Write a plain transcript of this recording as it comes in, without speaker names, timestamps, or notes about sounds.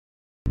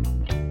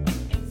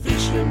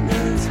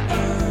Fisherman's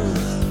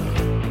Post.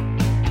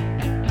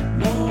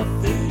 More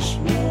fish,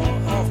 more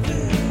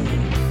often.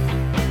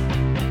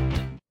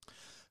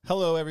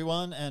 Hello,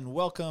 everyone, and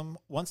welcome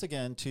once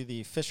again to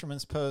the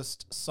Fisherman's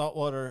Post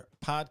Saltwater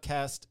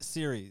Podcast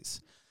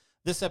Series.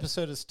 This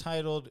episode is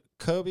titled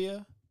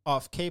Cobia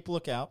off Cape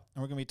Lookout,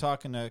 and we're going to be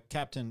talking to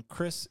Captain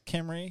Chris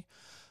Kimry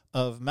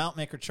of Mount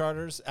Maker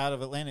Charters out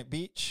of Atlantic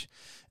Beach.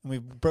 And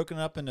we've broken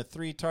it up into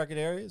 3 target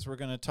areas. We're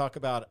going to talk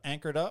about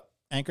anchored up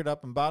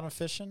and bottom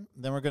fishing.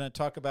 Then we're going to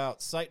talk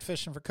about sight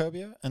fishing for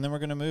cobia, and then we're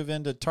going to move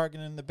into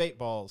targeting the bait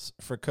balls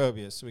for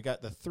cobia. So we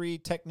got the 3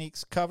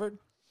 techniques covered.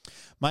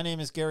 My name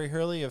is Gary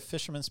Hurley of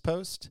Fisherman's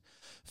Post.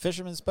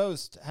 Fisherman's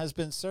Post has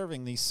been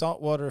serving the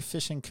saltwater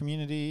fishing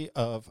community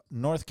of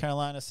North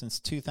Carolina since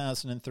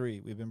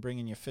 2003. We've been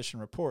bringing you fishing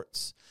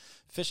reports,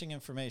 fishing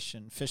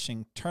information,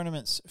 fishing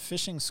tournaments,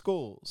 fishing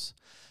schools,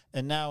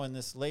 and now in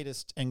this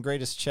latest and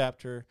greatest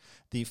chapter,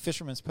 the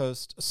Fisherman's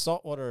Post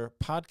Saltwater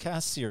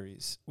Podcast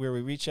Series, where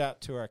we reach out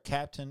to our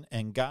captain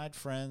and guide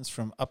friends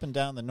from up and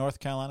down the North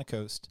Carolina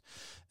coast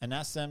and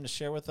ask them to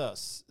share with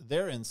us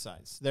their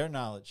insights, their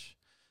knowledge,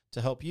 to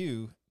help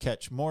you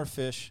catch more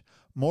fish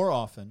more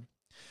often.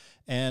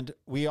 And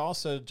we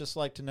also just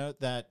like to note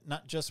that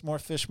not just more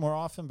fish more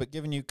often, but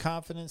giving you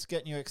confidence,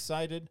 getting you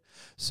excited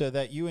so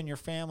that you and your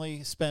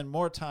family spend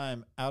more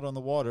time out on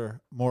the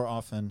water more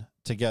often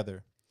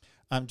together.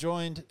 I'm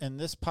joined in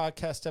this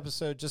podcast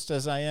episode, just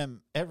as I am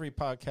every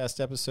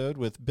podcast episode,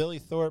 with Billy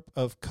Thorpe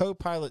of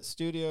Co-Pilot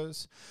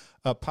Studios,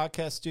 a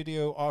podcast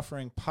studio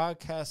offering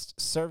podcast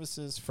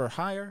services for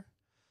hire.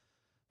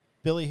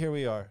 Billy, here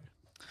we are.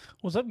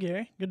 What's up,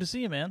 Gary? Good to see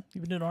you, man.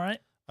 You been doing all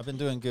right? I've been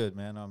doing good,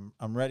 man.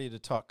 I'm ready to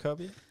talk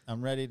cobia.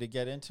 I'm ready to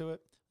get into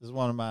it. This is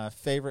one of my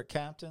favorite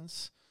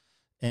captains,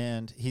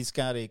 and he's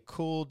got a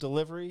cool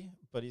delivery,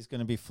 but he's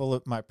going to be full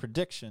of, my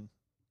prediction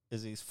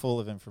is he's full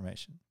of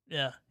information.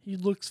 Yeah, he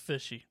looks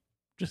fishy,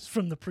 just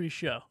from the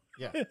pre-show.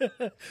 Yeah.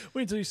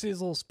 Wait until you see his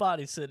little spot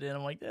he's sitting in.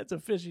 I'm like, that's a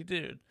fishy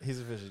dude.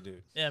 He's a fishy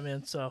dude. Yeah,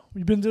 man. So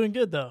you've been doing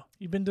good, though.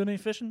 You've been doing any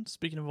fishing?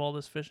 Speaking of all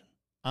this fishing.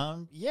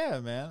 Yeah,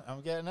 man.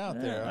 I'm getting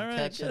out there. I'm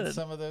catching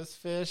some of those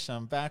fish.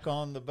 I'm back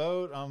on the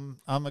boat.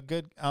 I'm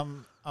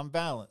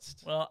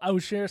balanced. Well, I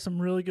would share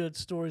some really good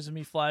stories of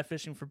me fly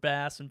fishing for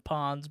bass and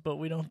ponds, but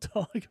we don't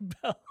talk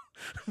about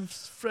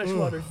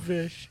freshwater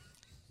fish.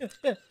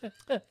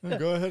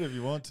 Go ahead if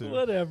you want to.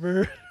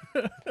 Whatever.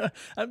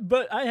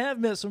 But I have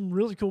met some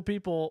really cool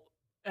people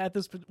at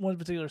this one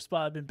particular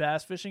spot. I've been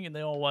bass fishing, and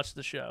they all watch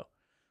the show.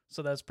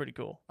 So that's pretty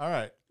cool. All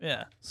right.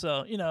 Yeah.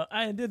 So,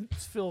 I did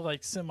feel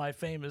like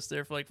semi-famous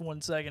there for like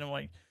 1 second. I'm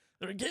like,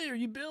 they're like, hey, are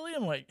you Billy?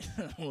 I'm like,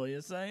 well,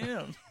 yes, I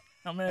am.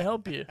 How may I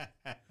help you?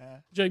 Would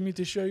you like me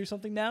to show you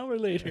something now or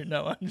later?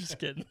 No, I'm just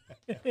kidding.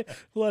 a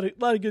lot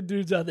of good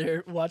dudes out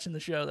there watching the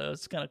show, though.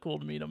 It's kind of cool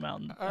to meet them out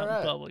in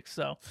public.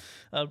 So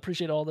I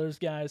appreciate all those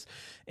guys.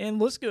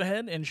 And let's go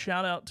ahead and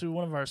shout out to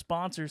one of our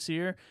sponsors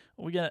here.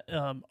 We got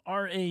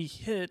R.A.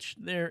 Hitch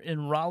there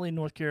in Raleigh,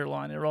 North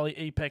Carolina, Raleigh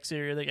Apex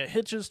area. They got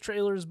hitches,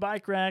 trailers,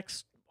 bike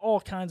racks, all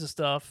kinds of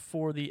stuff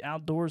for the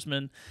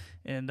outdoorsman.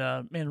 And,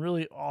 man,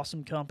 really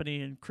awesome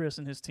company. And Chris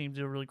and his team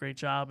do a really great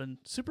job and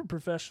super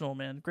professional,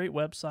 man. Great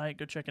website.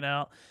 Go check it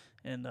out.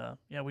 And,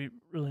 yeah, we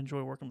really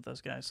enjoy working with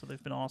those guys, so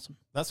they've been awesome.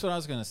 That's what I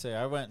was going to say.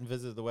 I went and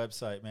visited the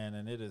website, man,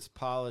 and it is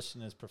polished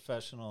and is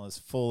professional, is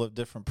full of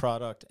different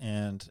product.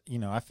 And,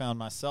 I found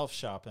myself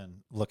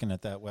shopping looking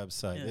at that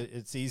website. Yeah.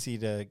 It's easy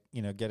to,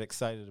 get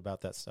excited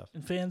about that stuff.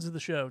 And fans of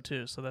the show,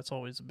 too, so that's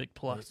always a big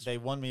plus. They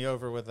won me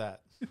over with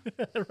that.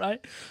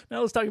 Right? Now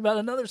let's talk about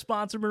another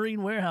sponsor,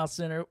 Marine Warehouse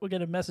Center. We'll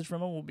get a message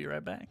from them. We'll be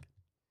right back.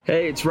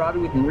 Hey, it's Robbie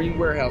with Marine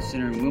Warehouse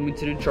Center in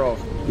Wilmington and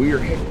Charleston. We're your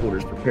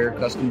headquarters for Para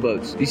Custom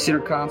Boats. These center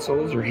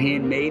consoles are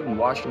handmade in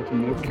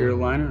Washington, North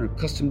Carolina, and are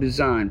custom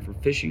designed for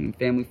fishing and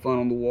family fun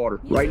on the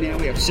water. Right now,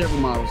 we have several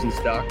models in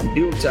stock, and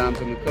build times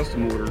on the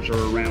custom orders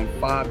are around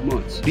 5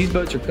 months. These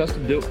boats are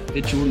custom built to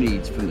fit your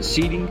needs, from the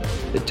seating,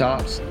 the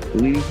tops, the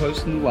leaning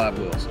posts, and the live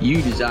wells.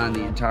 You design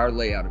the entire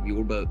layout of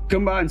your boat.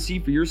 Come by and see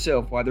for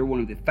yourself why they're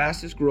one of the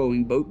fastest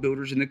growing boat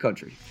builders in the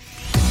country.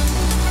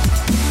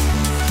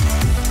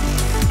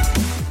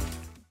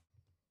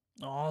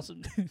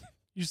 Awesome.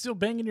 You still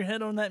banging your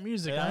head on that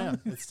music, yeah, huh? I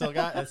am. It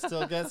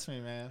still gets me,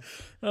 man.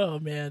 Oh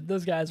man,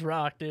 those guys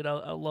rock, dude.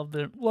 I love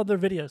their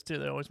videos too.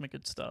 They always make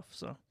good stuff.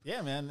 So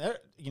yeah, man.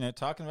 They're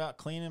talking about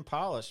clean and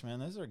polish, man.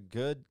 Those are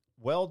good,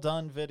 well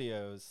done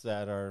videos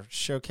that are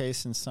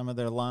showcasing some of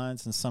their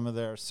lines and some of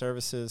their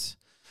services,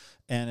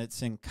 and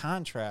it's in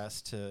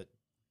contrast to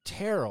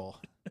Terrell,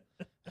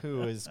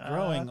 who is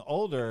growing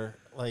older.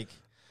 Like,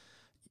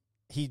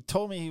 he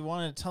told me he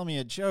wanted to tell me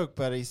a joke,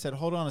 but he said,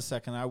 hold on a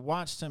second. I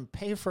watched him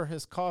pay for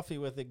his coffee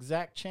with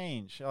exact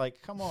change.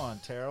 Like, come on,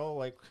 Terrell.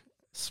 Like,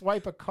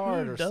 swipe a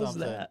card or something. Who does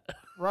that?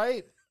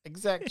 Right?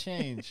 Exact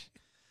change.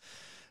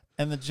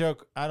 And the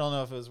joke, I don't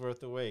know if it was worth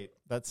the wait.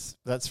 That's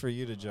for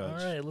you to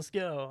judge. All right, let's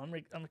go.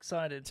 I'm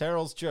excited.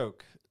 Terrell's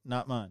joke,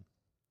 not mine.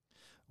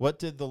 What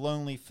did the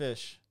lonely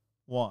fish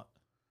want?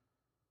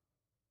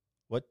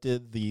 What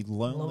did the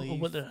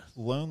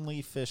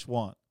lonely fish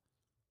want?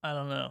 I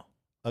don't know.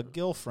 A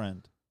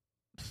girlfriend.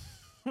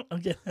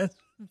 Okay,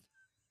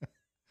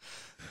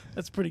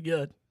 that's pretty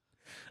good.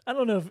 I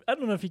don't know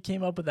if he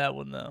came up with that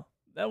one though.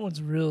 That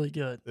one's really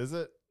good. Is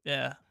it?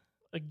 Yeah,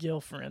 a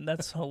girlfriend.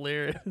 That's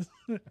hilarious.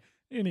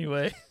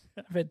 Anyway,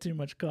 I've had too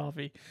much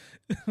coffee.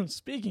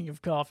 Speaking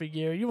of coffee,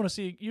 Gary, you want to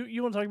see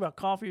you want to talk about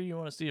coffee or you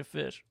want to see a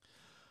fish?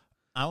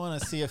 I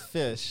want to see a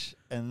fish,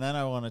 and then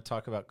I want to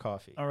talk about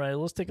coffee. All right,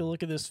 let's take a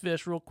look at this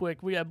fish real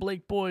quick. We got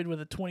Blake Boyd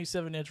with a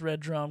 27-inch red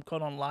drum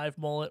caught on live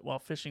mullet while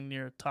fishing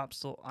near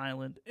Topsail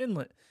Island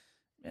Inlet.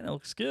 Man, that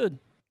looks good.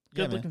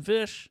 Yeah, Good looking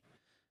fish.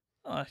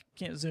 I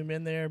can't zoom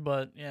in there,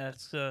 but yeah,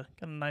 it's got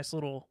a nice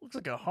little, looks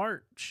like a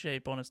heart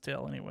shape on its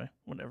tail anyway.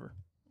 Whatever.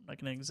 I'm not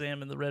going to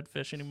examine the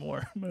redfish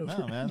anymore. No,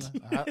 man.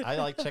 I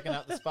like checking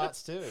out the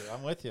spots, too.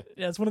 I'm with you.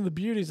 Yeah, it's one of the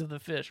beauties of the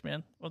fish,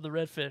 man, of the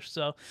redfish.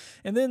 So,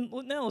 and then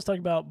now let's talk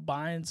about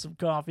buying some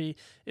coffee.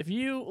 If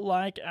you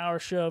like our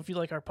show, if you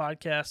like our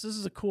podcast, this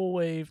is a cool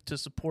way to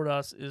support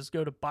us is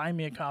go to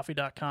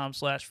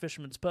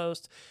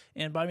buymeacoffee.com/fisherman's-post.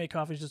 And Buy Me a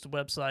Coffee is just a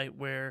website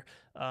where,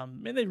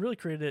 and they really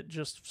created it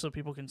just so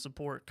people can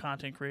support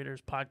content creators,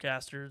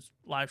 podcasters,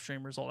 live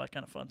streamers, all that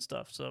kind of fun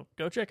stuff. So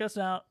go check us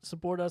out.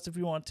 Support us if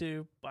you want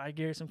to. Buy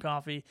Gary some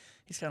coffee.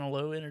 He's kind of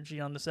low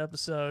energy on this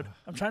episode.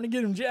 I'm trying to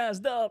get him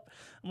jazzed up.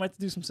 I might have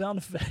to do some sound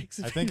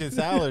effects. I think it's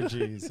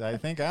allergies. I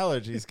think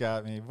allergies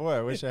got me. Boy,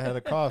 I wish I had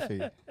a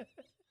coffee.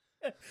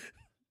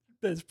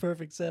 That's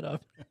perfect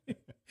setup.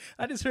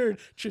 I just heard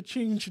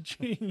cha-ching,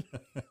 cha-ching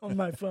on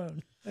my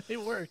phone.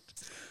 It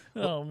worked.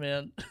 Oh,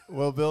 man.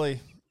 Well, Billy,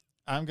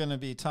 I'm going to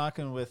be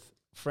talking with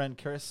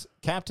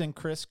Captain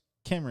Chris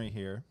Kimry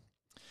here.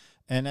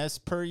 And as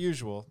per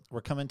usual,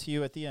 we're coming to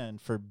you at the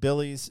end for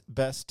Billy's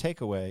best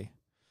takeaway.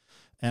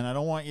 And I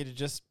don't want you to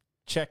just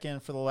check in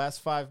for the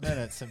last 5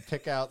 minutes and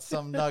pick out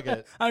some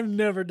nugget. I've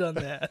never done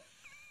that.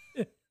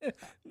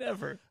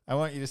 Never. I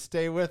want you to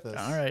stay with us.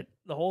 All right.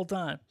 The whole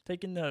time.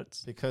 Taking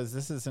notes. Because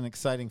this is an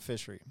exciting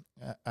fishery.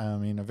 I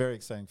mean, a very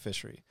exciting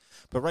fishery.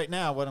 But right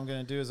now, what I'm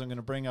going to do is I'm going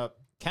to bring up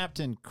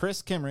Captain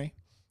Chris Kimry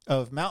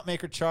of Mount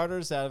Maker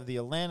Charters out of the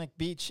Atlantic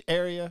Beach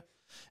area.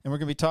 And we're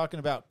going to be talking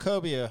about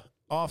cobia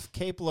off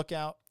Cape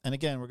Lookout. And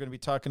again, we're going to be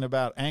talking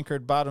about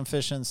anchored bottom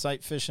fishing,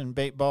 sight fishing,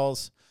 bait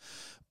balls.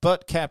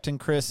 But Captain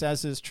Chris,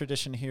 as is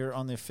tradition here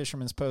on the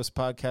Fisherman's Post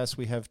podcast,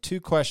 we have 2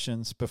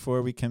 questions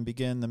before we can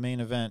begin the main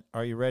event.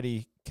 Are you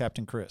ready,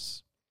 Captain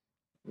Chris?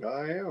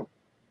 I am.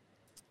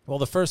 Well,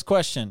 the first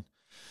question,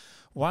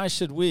 why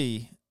should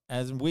we,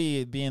 as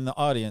we being the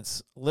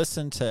audience,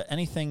 listen to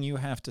anything you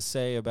have to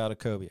say about a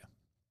cobia?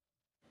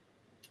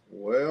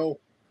 Well,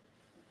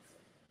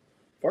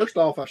 first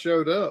off, I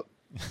showed up.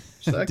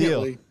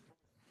 Secondly,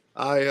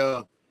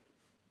 I've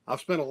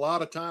spent a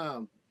lot of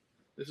time.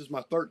 This is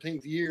my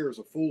 13th year as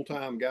a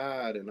full-time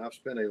guide, and I've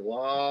spent a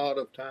lot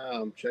of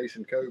time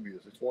chasing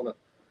cobias. It's one of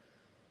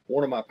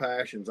my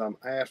passions. I'm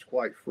asked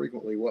quite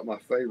frequently what my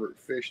favorite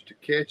fish to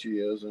catch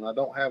is, and I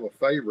don't have a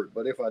favorite,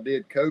 but if I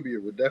did,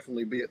 cobia would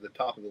definitely be at the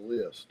top of the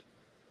list.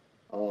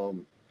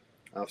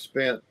 I've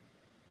spent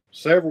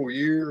several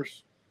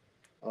years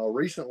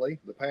recently,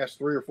 the past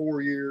 3 or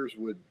 4 years,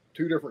 with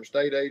 2 different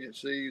state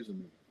agencies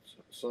and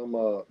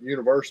some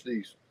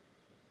universities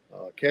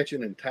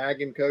catching and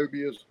tagging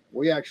cobias.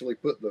 We actually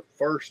put the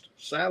first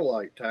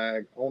satellite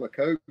tag on a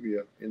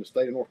cobia in the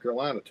state of North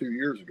Carolina 2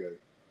 years ago,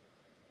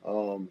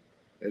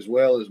 as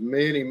well as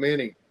many,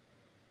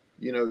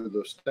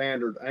 the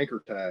standard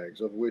anchor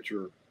tags, of which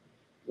are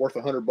worth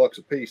 $100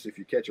 a piece if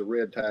you catch a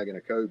red tag in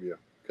a cobia.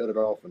 Cut it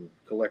off and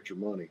collect your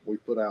money. We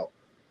put out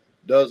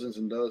dozens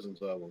and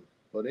dozens of them.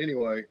 But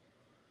anyway,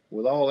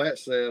 with all that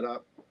said,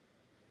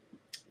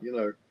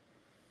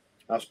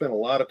 I spent a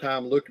lot of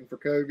time looking for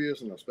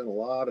cobias, and I spent a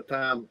lot of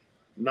time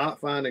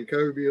not finding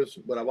cobias,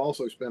 but I've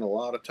also spent a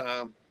lot of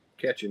time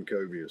catching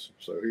cobias.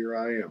 So here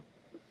I am.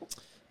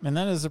 Man,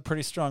 that is a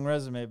pretty strong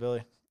resume,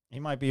 Billy. He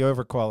might be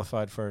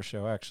overqualified for our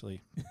show,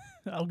 actually.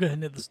 I'll go ahead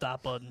and hit the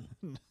stop button.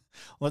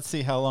 Let's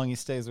see how long he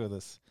stays with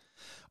us.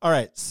 All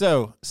right,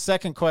 so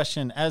second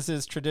question, as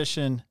is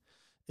tradition,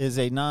 is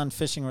a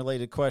non-fishing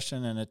related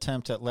question, an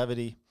attempt at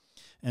levity.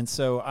 And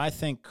so I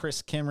think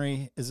Chris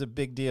Kimry is a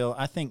big deal.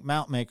 I think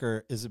Mount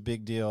Maker is a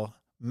big deal.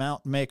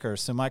 Mount Maker.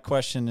 So my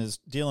question is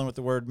dealing with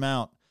the word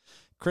mount.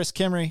 Chris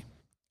Kimry,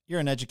 you're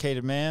an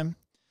educated man.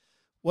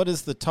 What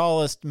is the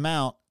tallest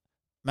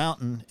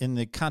mountain in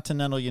the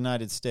continental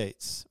United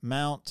States?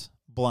 Mount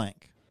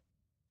blank.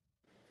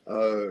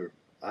 Oh,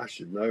 I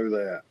should know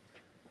that.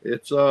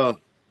 It's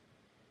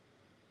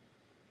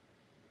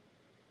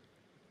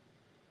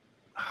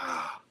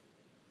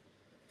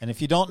And if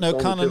you don't know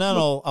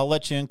continental, I'll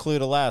let you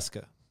include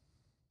Alaska.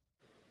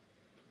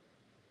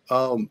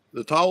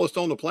 The tallest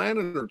on the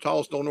planet or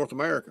tallest on North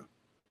America?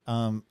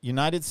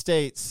 United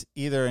States,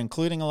 either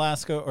including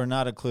Alaska or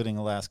not including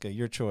Alaska.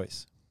 Your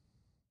choice.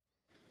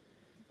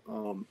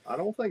 I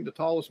don't think the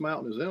tallest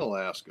mountain is in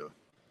Alaska.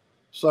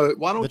 So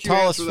why don't you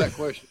answer that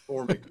question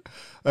for me?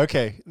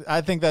 Okay. I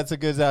think that's a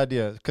good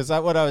idea, because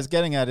what I was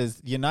getting at is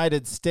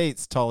United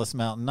States tallest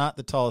mountain, not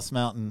the tallest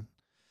mountain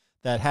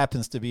that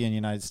happens to be in the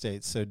United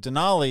States. So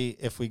Denali,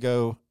 if we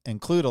go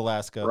include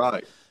Alaska,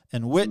 right,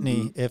 and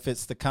Whitney if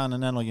it's the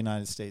continental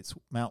United States.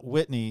 Mount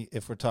Whitney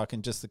if we're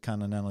talking just the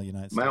continental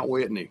United States. Mount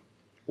Whitney.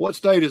 What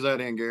state is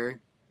that in, Gary?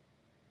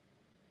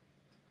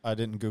 I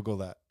didn't Google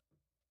that.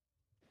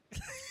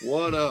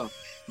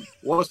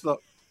 What's the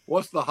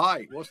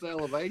height? What's the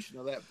elevation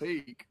of that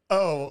peak?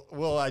 Oh,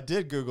 well, I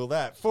did Google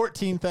that.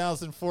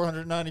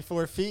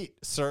 14,494 feet,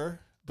 sir.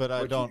 But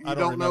I don't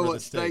remember know what the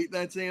state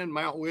that's in,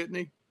 Mount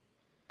Whitney?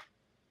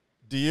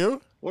 Do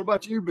you? What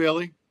about you,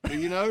 Billy? Do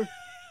you know?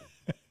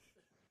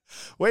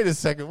 Wait a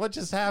second. What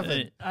just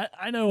happened?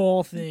 I know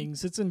all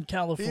things. It's in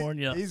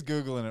California. He's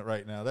Googling it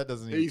right now. That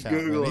doesn't even He's count.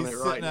 Googling He's it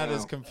sitting right at now.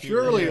 his computer.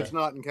 Surely Yeah. it's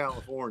not in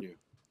California.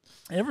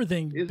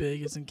 Everything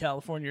big is in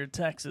California or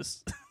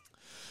Texas.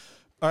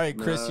 All right,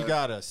 Chris, you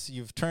got us.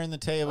 You've turned the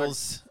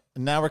tables.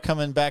 Now we're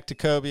coming back to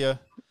cobia.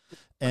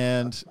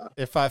 And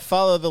if I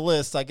follow the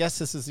list, I guess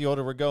this is the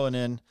order we're going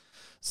in.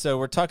 So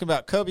we're talking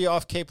about cobia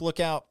off Cape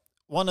Lookout.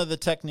 One of the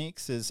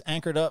techniques is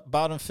anchored up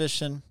bottom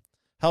fishing.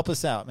 Help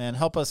us out, man.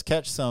 Help us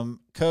catch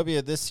some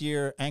cobia this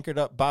year, anchored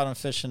up bottom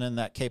fishing in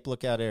that Cape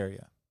Lookout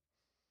area.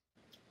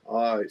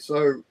 All right.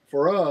 So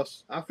for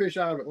us, I fish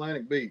out of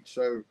Atlantic Beach.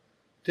 So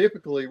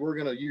typically we're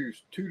going to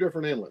use two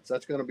different inlets.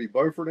 That's going to be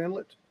Beaufort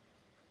Inlet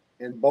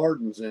and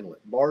Barden's Inlet.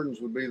 Barden's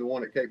would be the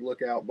one at Cape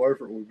Lookout.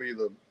 Beaufort would be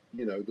the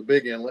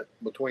big inlet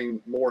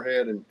between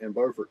Moorhead and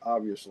Beaufort,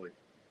 obviously.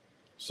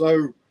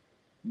 So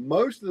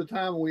most of the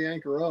time when we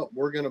anchor up,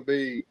 we're going to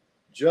be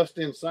just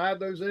inside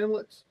those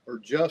inlets or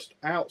just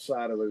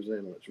outside of those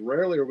inlets.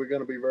 Rarely are we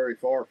going to be very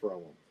far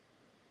from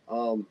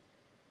them.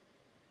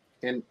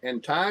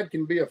 And tide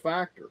can be a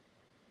factor.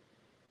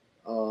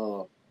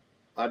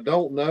 I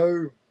don't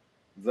know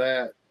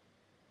that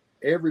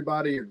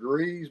everybody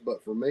agrees,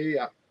 but for me,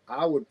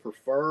 I would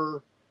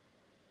prefer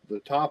the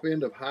top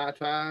end of high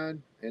tide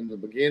and the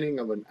beginning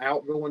of an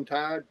outgoing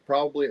tide,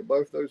 probably at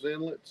both those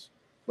inlets.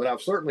 But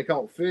I've certainly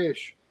caught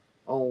fish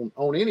on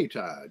any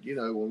tide.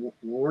 When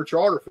we're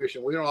charter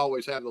fishing, we don't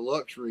always have the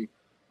luxury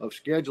of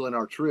scheduling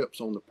our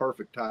trips on the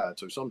perfect tide.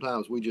 So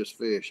sometimes we just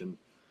fish, and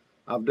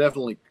I've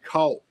definitely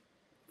caught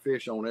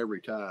fish on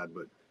every tide.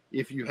 But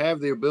if you have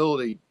the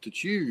ability to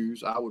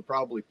choose, I would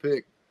probably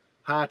pick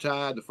high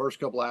tide the first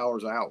couple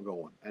hours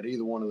outgoing at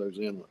either one of those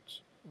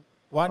inlets.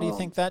 Why do you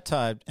think that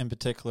tide in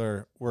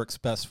particular works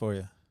best for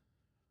you?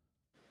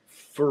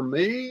 For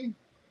me,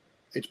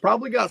 it's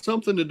probably got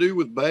something to do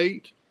with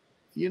bait,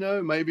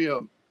 maybe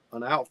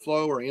an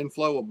outflow or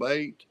inflow of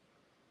bait.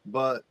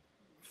 But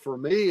for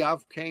me,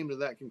 I've came to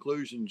that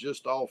conclusion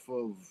just off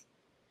of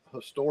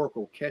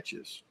historical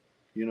catches.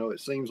 It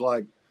seems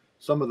like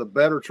some of the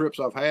better trips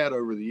I've had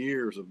over the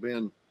years have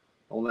been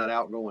on that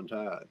outgoing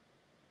tide.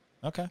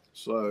 Okay.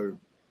 So,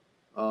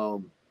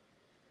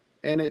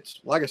 and it's,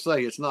 like I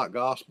say, it's not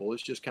gospel.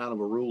 It's just kind of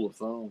a rule of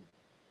thumb.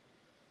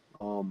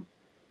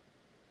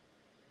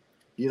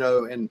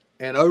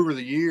 And over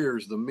the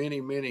years, the many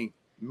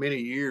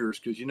years,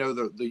 because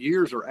the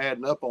years are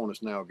adding up on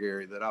us now,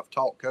 Gary, that I've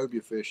taught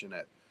cobia fishing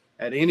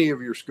at any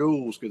of your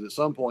schools, because at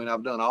some point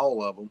I've done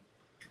all of them.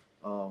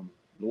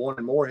 The one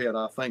in Moorhead,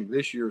 I think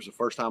this year is the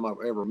first time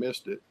I've ever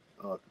missed it.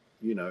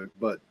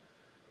 But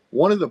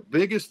one of the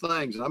biggest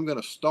things, and I'm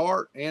going to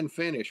start and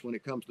finish when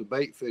it comes to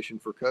bait fishing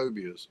for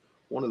cobias,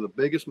 one of the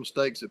biggest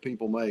mistakes that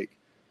people make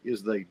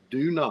is they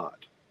do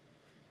not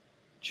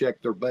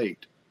check their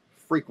bait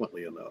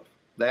frequently enough.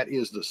 That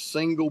is the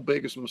single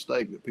biggest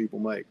mistake that people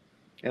make.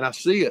 And I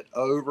see it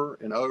over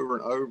and over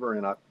and over,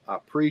 and I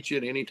preach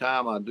it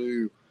anytime I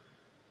do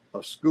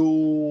a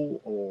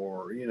school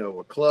or,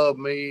 a club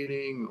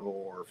meeting,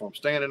 or if I'm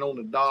standing on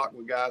the dock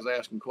with guys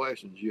asking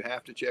questions. You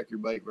have to check your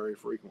bait very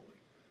frequently.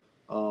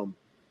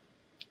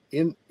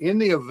 In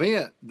the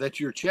event that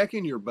you're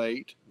checking your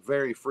bait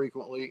very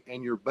frequently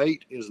and your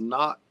bait is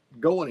not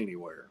going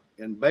anywhere,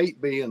 and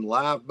bait being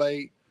live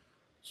bait,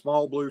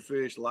 small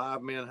bluefish,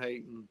 live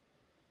menhaden,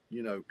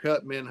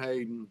 cut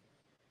menhaden,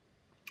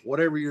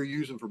 whatever you're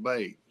using for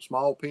bait,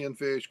 small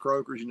pinfish,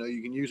 croakers,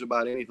 you can use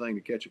about anything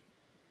to catch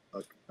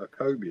a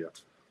cobia.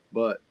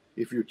 But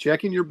if you're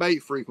checking your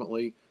bait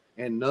frequently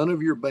and none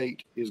of your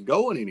bait is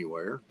going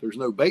anywhere, there's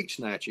no bait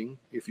snatching,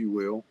 if you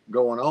will,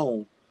 going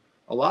on,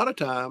 a lot of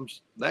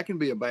times that can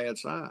be a bad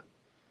sign.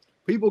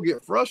 People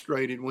get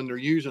frustrated when they're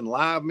using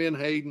live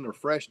menhaden or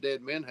fresh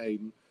dead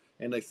menhaden,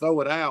 and they throw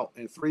it out,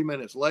 and 3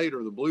 minutes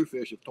later, the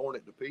bluefish have torn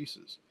it to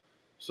pieces.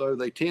 So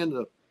they tend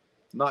to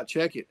not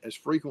check it as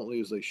frequently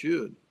as they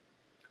should.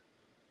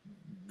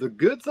 The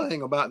good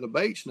thing about the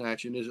bait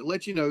snatching is it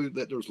lets you know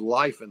that there's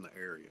life in the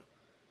area.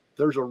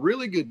 There's a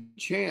really good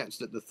chance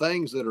that the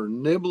things that are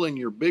nibbling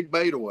your big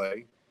bait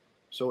away,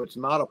 so it's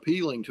not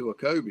appealing to a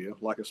cobia,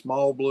 like a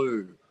small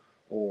blue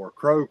or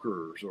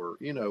croakers, or,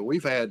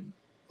 we've had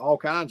all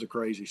kinds of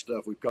crazy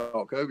stuff we've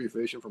caught cobia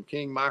fishing, from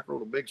king mackerel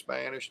to big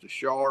Spanish to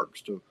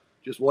sharks to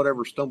just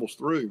whatever stumbles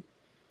through.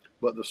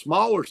 But the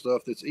smaller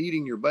stuff that's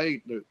eating your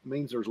bait, that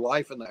means there's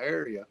life in the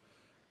area.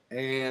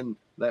 And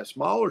that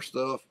smaller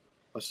stuff,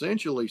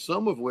 essentially,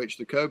 some of which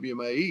the cobia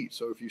may eat.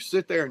 So if you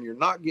sit there and you're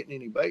not getting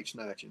any bait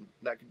snatching,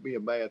 that could be a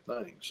bad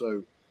thing.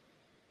 So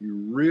you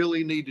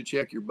really need to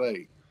check your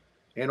bait.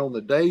 And on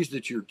the days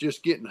that you're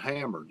just getting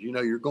hammered, you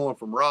know, you're going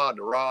from rod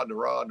to rod to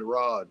rod to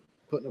rod,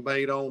 putting a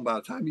bait on. By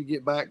the time you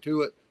get back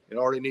to it, it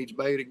already needs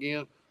bait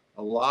again.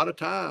 A lot of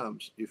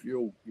times, if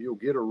you'll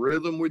get a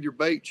rhythm with your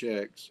bait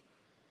checks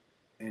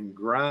and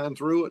grind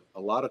through it,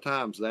 a lot of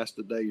times that's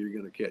the day you're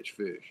going to catch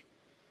fish.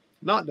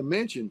 Not to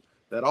mention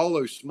that all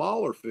those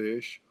smaller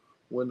fish,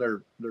 when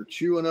they're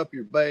chewing up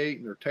your bait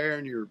and they're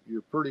tearing your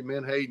pretty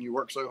menhaden and you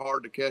work so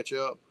hard to catch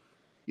up,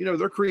 you know,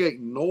 they're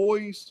creating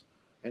noise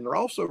and they're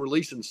also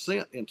releasing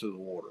scent into the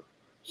water.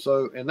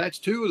 So, and that's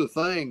two of the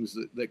things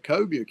that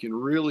cobia can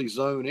really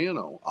zone in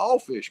on. All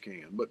fish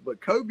can,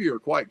 but cobia are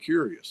quite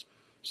curious.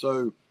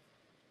 So,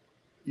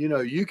 you know,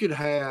 you could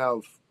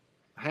have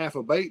half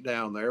a bait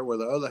down there where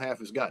the other half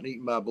has gotten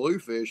eaten by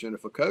bluefish, and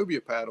if a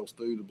cobia paddles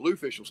through, the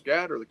bluefish will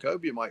scatter, the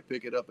cobia might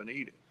pick it up and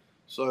eat it.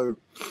 So,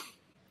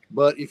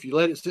 but if you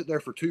let it sit there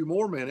for 2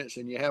 more minutes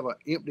and you have an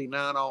empty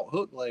 9/0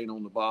 hook laying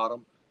on the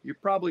bottom, you're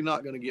probably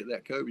not going to get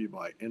that cobia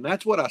bite. And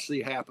that's what I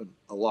see happen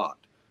a lot.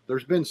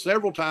 There's been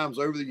several times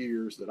over the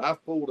years that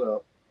I've pulled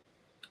up,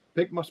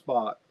 picked my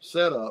spot,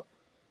 set up,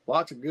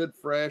 lots of good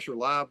fresh or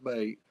live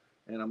bait,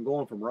 and I'm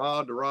going from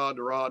rod to rod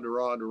to rod to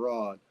rod to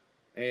rod.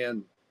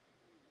 And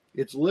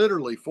it's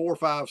literally 4,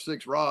 5,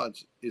 6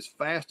 rods as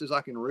fast as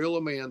I can reel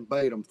them in,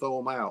 bait them, throw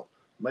them out,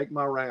 make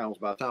my rounds.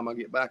 By the time I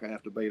get back, I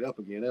have to bait up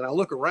again. And I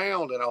look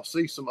around and I'll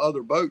see some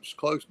other boats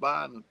close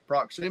by in the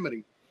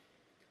proximity,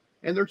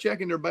 and they're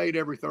checking their bait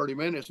every 30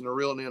 minutes and they're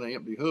reeling in an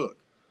empty hook.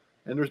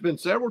 And there's been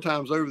several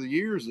times over the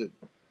years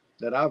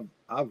that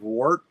I've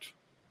worked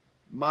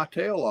my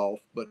tail off,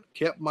 but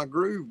kept my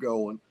groove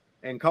going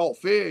and caught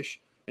fish.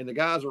 And the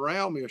guys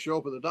around me will show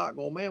up at the dock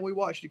going, man, we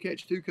watched you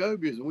catch 2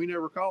 cobias and we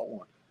never caught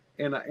one.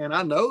 And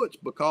I know it's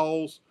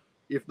because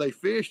if they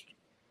fished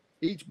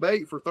each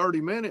bait for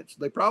 30 minutes,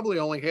 they probably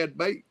only had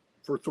bait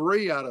for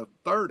 3 out of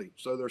 30.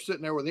 So they're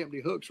sitting there with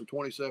empty hooks for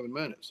 27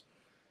 minutes.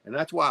 And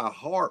that's why I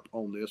harp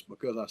on this,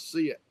 because I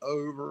see it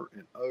over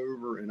and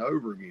over and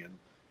over again.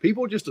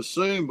 People just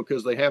assume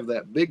because they have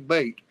that big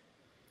bait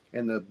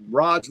and the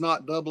rod's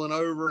not doubling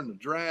over and the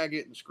drag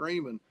it and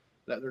screaming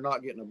that they're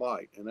not getting a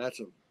bite. And that's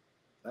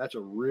a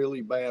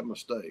really bad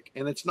mistake.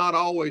 And it's not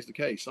always the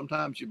case.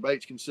 Sometimes your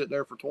baits can sit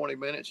there for 20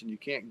 minutes and you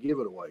can't give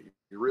it away.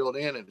 You reel it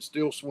in and it's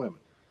still swimming.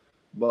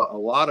 But a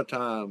lot of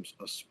times,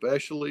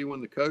 especially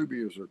when the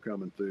cobias are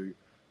coming through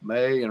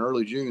May and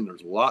early June,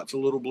 there's lots of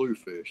little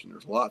bluefish and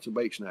there's lots of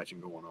bait snatching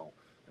going on.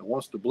 And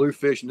once the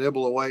bluefish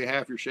nibble away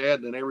half your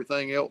shad, then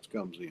everything else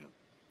comes in,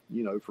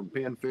 you know, from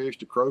pinfish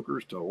to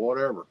croakers to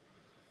whatever.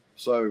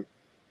 So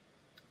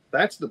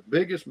that's the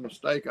biggest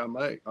mistake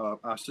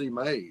I see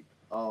made.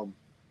 I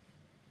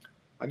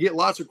get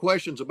lots of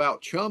questions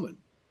about chumming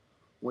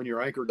when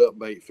you're anchored up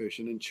bait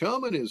fishing, and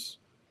chumming is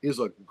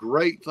a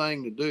great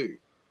thing to do.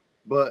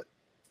 But,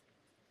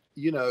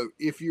 you know,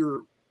 if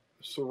you're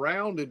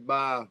surrounded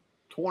by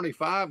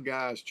 25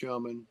 guys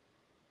chumming,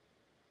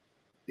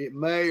 it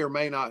may or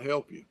may not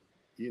help you.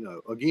 You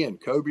know, again,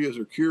 cobias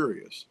are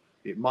curious.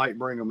 It might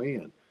bring them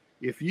in.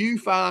 If you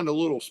find a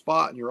little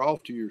spot and you're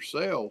off to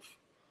yourself,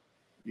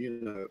 you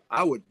know,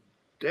 I would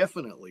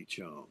definitely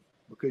chum,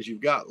 because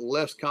you've got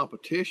less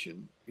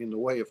competition in the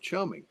way of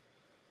chumming.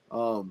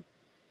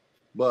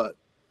 But,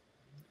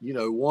 you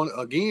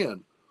know,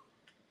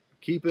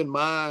 keep in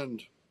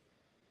mind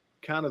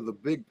kind of the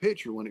big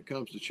picture when it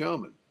comes to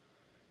chumming.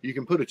 You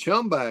can put a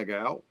chum bag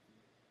out.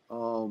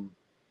 You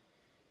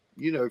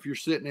know, if you're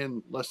sitting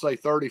in, let's say,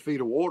 30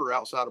 feet of water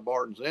outside of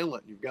Barton's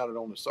Inlet and you've got it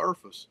on the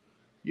surface,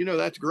 you know,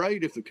 that's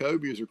great if the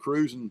cobias are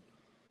cruising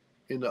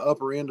in the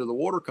upper end of the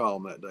water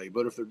column that day.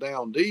 But if they're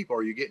down deep,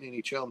 are you getting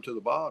any chum to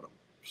the bottom?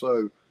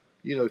 So,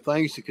 you know,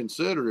 things to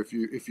consider. If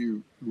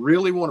you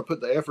really want to put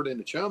the effort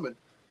into chumming,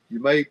 you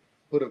may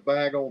put a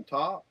bag on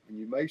top and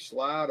you may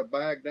slide a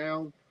bag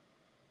down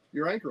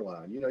your anchor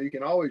line. You know, you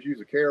can always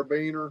use a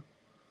carabiner,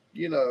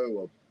 you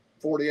know,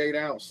 a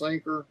 48-ounce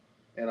sinker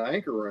and an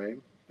anchor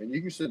ring, and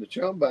you can send a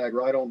chum bag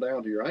right on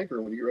down to your anchor.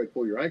 And when you get ready to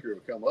pull your anchor,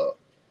 it'll come up.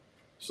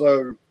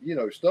 So, you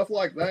know, stuff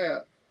like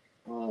that,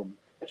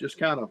 just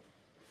kind of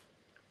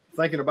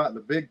thinking about the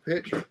big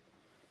picture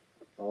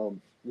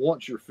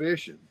once you're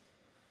fishing.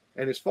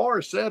 And as far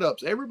as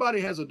setups,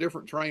 everybody has a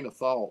different train of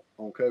thought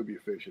on cobia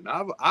fishing.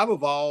 I've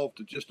evolved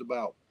to just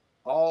about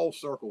all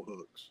circle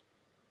hooks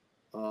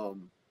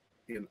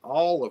in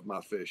all of my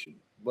fishing,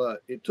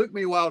 but it took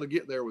me a while to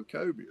get there with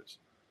cobias,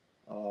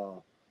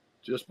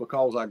 just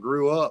because I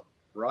grew up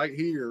right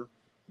here,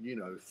 you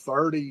know,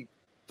 30,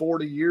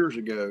 40 years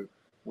ago.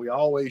 We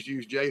always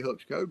used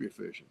J-hooks cobia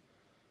fishing.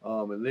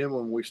 And then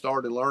when we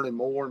started learning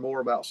more and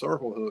more about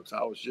circle hooks,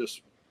 I was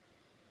just,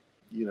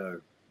 you know,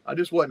 I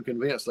just wasn't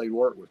convinced they'd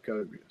work with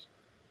cobias.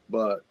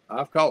 But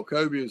I've caught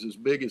cobias as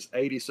big as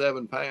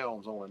 87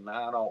 pounds on a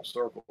 9/0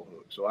 circle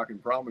hook, so I can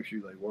promise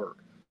you they work.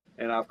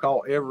 And I've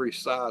caught every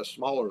size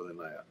smaller than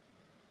that.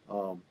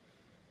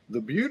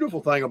 The beautiful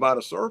thing about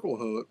a circle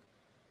hook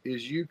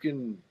is you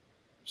can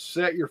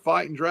set your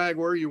fight and drag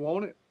where you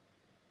want it.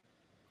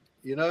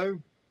 You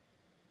know,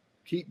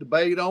 keep the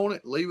bait on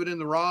it, leave it in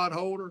the rod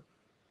holder.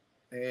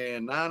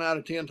 And 9 out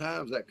of 10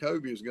 times that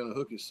cobia is going to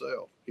hook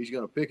himself. He's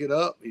going to pick it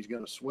up. He's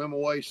going to swim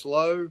away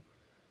slow.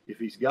 If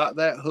he's got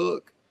that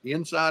hook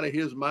inside of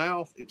his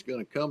mouth, it's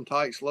going to come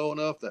tight slow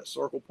enough that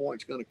circle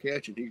point's going to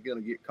catch, and he's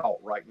going to get caught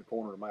right in the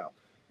corner of the mouth.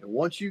 And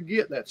once you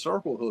get that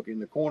circle hook in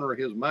the corner of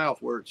his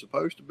mouth where it's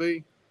supposed to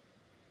be,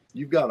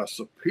 you've got a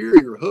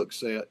superior hook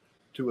set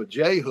to a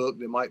J hook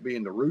that might be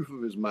in the roof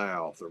of his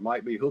mouth, or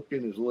might be hooked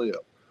in his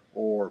lip,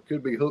 or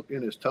could be hooked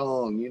in his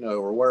tongue, you know,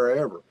 or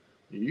wherever.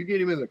 You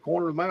get him in the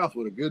corner of the mouth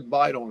with a good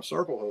bite on a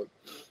circle hook,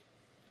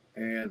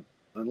 and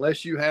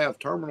unless you have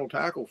terminal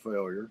tackle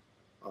failure,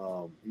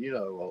 you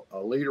know,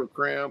 a leader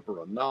cramp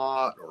or a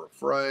knot or a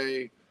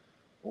fray,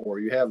 or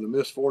you have the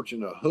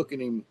misfortune of hooking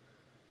him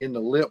in the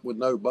lip with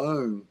no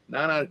bone,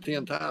 9 out of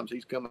 10 times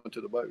he's coming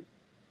to the boat.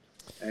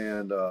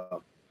 And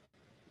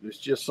it's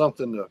just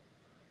something to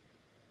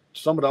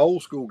some of the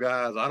old school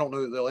guys. I don't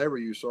know that they'll ever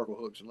use circle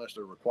hooks unless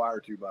they're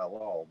required to by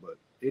law, but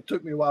it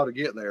took me a while to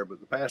get there. But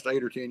the past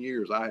 8 or 10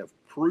 years, I have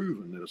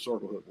proven that a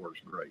circle hook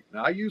works great.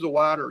 Now I use a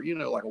wider, you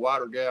know, like a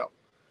wider gap.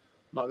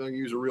 I'm not going to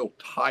use a real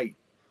tight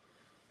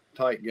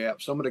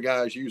gap. Some of the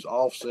guys use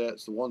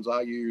offsets. The ones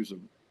I use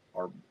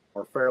are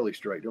fairly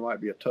straight. There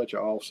might be a touch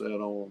of offset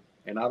on them,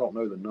 and I don't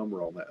know the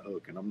number on that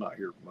hook, and I'm not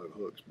here to promote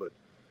hooks, but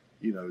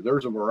you know,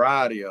 there's a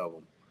variety of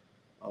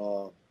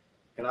them.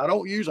 And I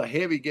don't use a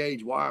heavy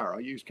gauge wire. I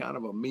use kind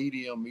of a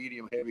medium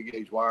heavy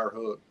gauge wire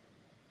hook,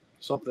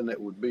 something that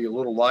would be a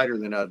little lighter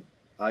than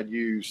I'd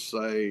use,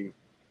 say,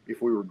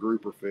 if we were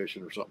grouper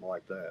fishing or something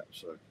like that.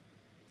 So.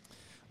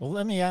 Well,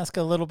 let me ask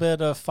a little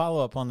bit of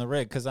follow-up on the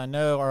rig, because I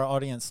know our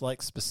audience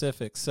likes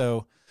specifics.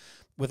 So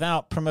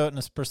without promoting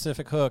a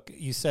specific hook,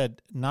 you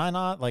said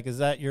 9/0, like, is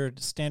that your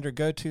standard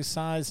go-to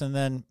size? And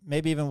then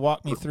maybe even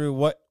walk me through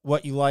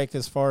what you like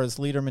as far as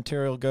leader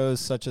material goes,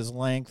 such as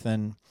length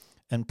and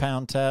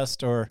pound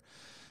test, and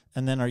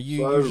then are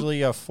you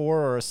usually a 4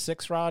 or a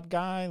 6 rod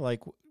guy?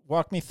 Like,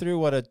 walk me through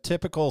what a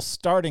typical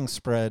starting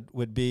spread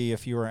would be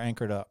if you were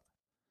anchored up.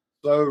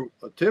 So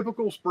a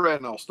typical spread,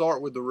 and I'll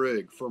start with the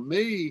rig. For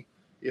me,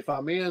 if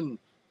I'm in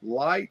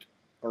light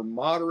or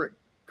moderate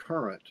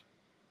current,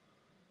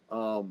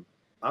 I'm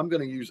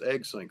going to use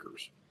egg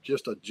sinkers,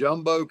 just a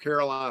jumbo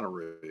Carolina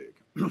rig.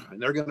 And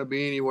they're going to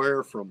be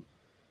anywhere from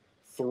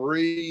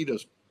 3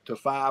 to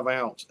 5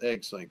 ounce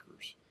egg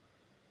sinkers.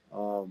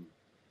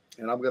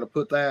 And I'm going to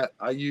put that,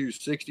 I use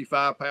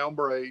 65-pound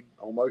braid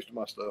on most of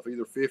my stuff,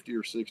 either 50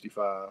 or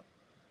 65.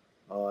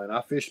 And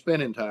I fish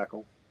spinning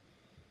tackle.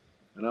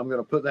 And I'm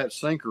going to put that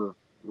sinker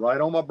right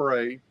on my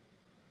braid.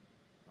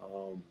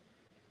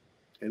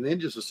 And then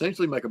just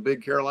essentially make a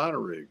big Carolina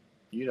rig.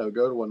 You know,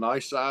 go to a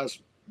nice size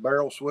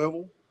barrel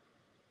swivel.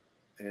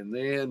 And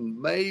then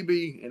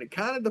maybe, and it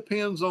kind of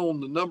depends on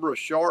the number of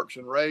sharks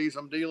and rays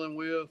I'm dealing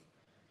with.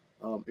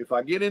 If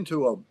I get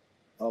into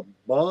a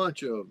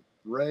bunch of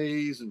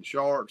rays and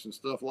sharks and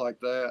stuff like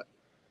that,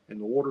 and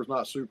the water's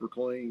not super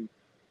clean,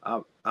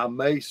 I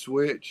may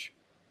switch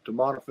to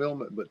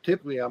monofilament, but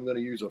typically I'm going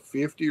to use a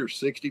 50 or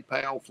 60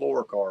 pound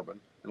fluorocarbon,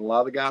 and a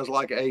lot of the guys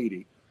like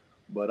 80,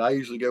 but I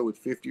usually go with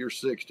 50 or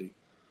 60.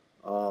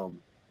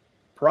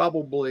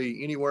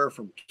 Probably anywhere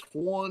from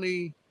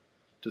 20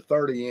 to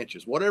 30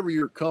 inches, whatever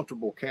you're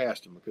comfortable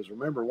casting, because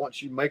remember,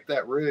 once you make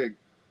that rig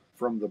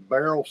from the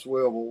barrel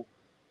swivel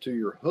to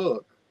your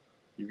hook,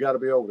 you've got to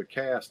be able to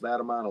cast that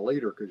amount of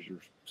leader, because your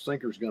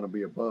sinker is going to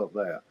be above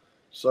that.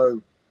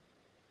 So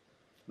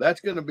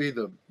that's going to be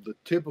the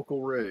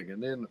typical rig.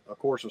 And then, of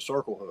course, a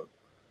circle hook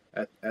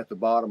at the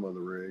bottom of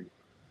the rig.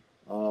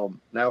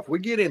 Now, if we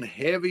get in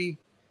heavy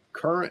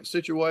current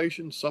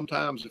situations,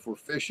 sometimes if we're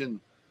fishing,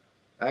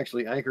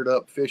 actually anchored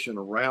up fishing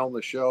around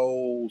the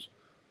shoals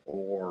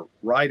or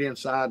right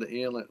inside the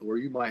inlet where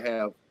you might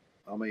have,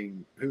 I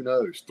mean, who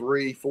knows,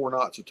 3-4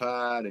 knots of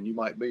tide, and you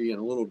might be in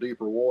a little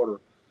deeper water,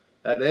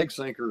 that egg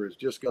sinker is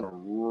just going to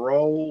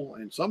roll,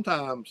 and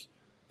sometimes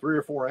 3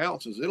 or 4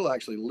 ounces, it'll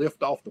actually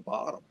lift off the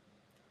bottom.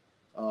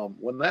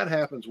 When that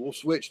happens, we'll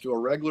switch to a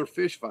regular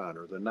fish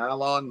finder, the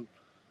nylon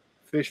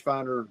fish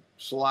finder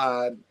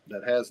slide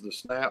that has the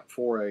snap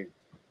for a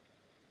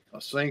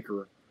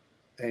sinker,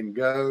 and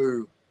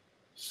go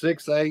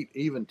 6, 8,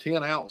 even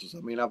 10 ounces. I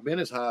mean, I've been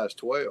as high as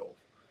 12.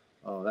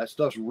 That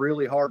stuff's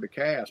really hard to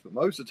cast, but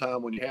most of the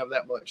time when you have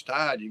that much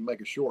tide, you can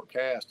make a short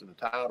cast and the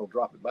tide will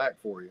drop it back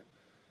for you.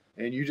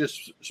 And you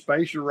just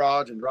space your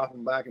rods and drop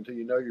them back until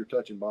you know you're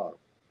touching bottom.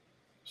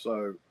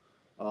 So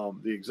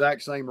the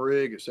exact same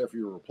rig, except for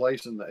you're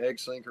replacing the egg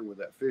sinker with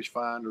that fish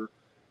finder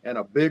and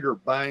a bigger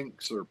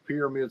Banks or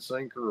pyramid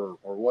sinker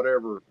or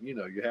whatever, you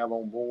know, you have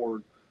on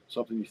board,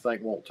 something you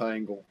think won't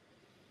tangle.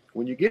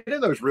 When you get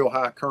in those real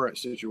high current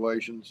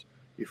situations,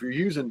 if you're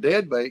using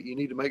dead bait, you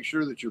need to make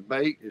sure that your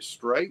bait is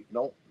straight.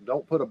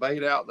 Don't put a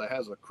bait out that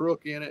has a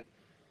crook in it.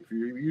 If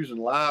you're using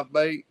live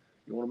bait,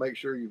 you want to make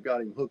sure you've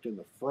got him hooked in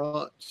the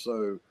front,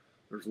 so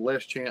there's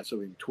less chance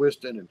of him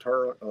twisting and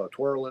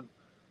twirling,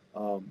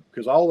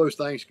 because all those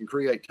things can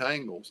create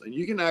tangles. And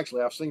you can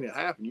actually, I've seen it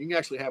happen, you can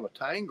actually have a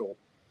tangle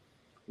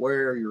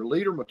where your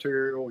leader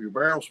material, your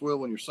barrel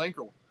swivel, and your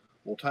sinker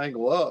will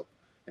tangle up,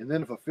 And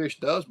then if a fish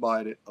does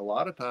bite it, a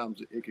lot of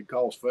times it could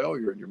cause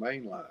failure in your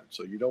main line.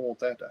 So you don't want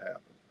that to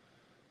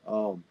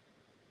happen.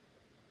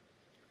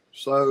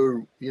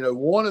 So,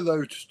 one of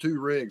those two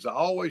rigs, I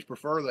always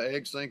prefer the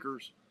egg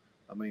sinkers.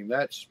 I mean,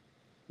 that's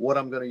what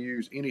I'm going to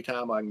use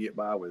anytime I can get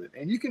by with it.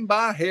 And you can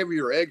buy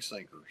heavier egg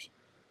sinkers,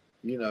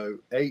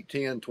 8,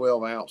 10,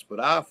 12 ounce. But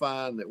I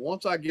find that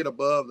once I get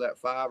above that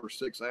 5 or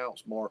 6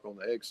 ounce mark on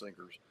the egg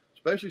sinkers,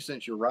 especially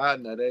since you're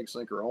riding that egg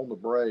sinker on the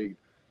braid,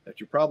 that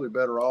you're probably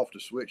better off to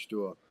switch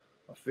to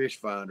a fish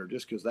finder,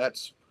 just because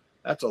that's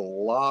a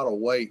lot of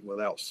weight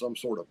without some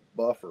sort of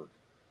buffer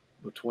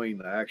between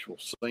the actual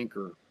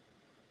sinker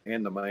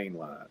and the main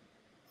line.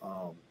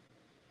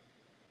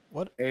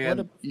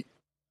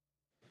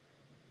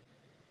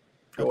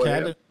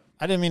 Okay,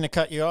 I didn't mean to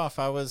cut you off.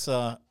 I was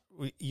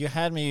you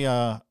had me.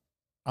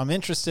 I'm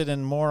interested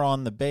in more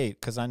on the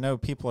bait, because I know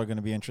people are going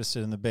to be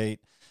interested in the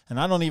bait, and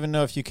I don't even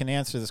know if you can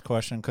answer this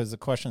question, because the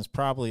question is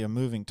probably a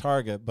moving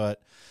target.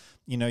 But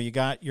you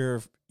got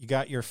your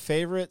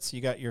favorites.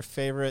 You got your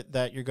favorite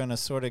that you're going to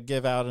sort of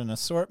give out an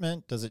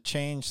assortment. Does it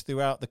change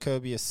throughout the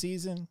cobia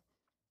season?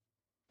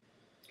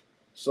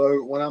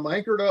 So when I'm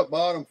anchored up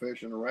bottom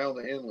fishing around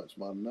the inlets,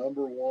 my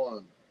number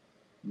one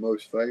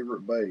most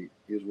favorite bait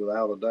is,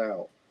 without a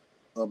doubt,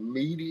 a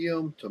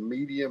medium to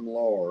medium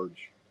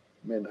large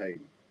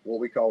menhaden, what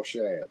we call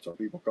shad. Some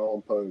people call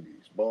them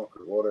pogies,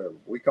 bunker, whatever.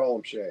 We call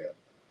them shad.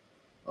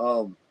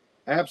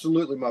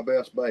 Absolutely my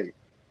best bait.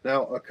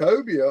 Now, a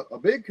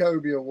big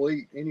cobia will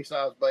eat any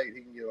size bait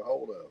he can get a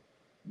hold of.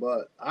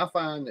 But I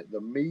find that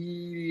the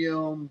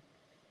medium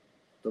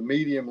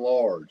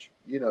large,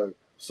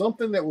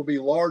 something that will be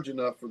large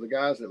enough for the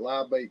guys at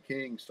Live Bait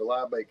Kings to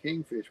live bait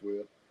kingfish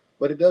with,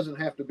 but it doesn't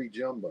have to be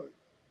jumbo.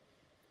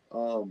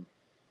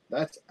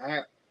 That's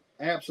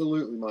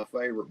absolutely my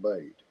favorite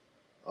bait.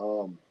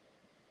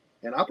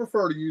 And I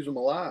prefer to use them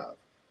alive.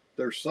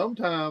 There's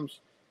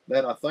sometimes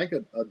that I think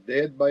a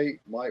dead bait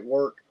might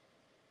work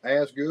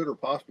as good or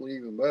possibly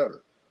even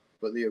better.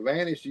 But the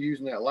advantage to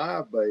using that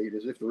live bait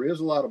is, if there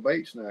is a lot of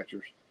bait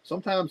snatchers,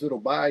 sometimes it'll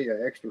buy you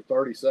an extra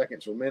 30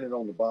 seconds or a minute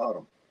on the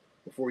bottom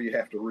before you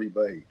have to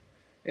rebait.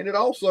 And it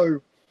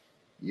also,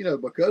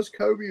 because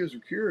cobias are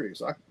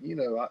curious,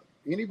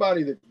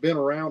 anybody that's been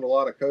around a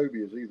lot of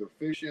cobias, either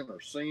fishing or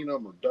seen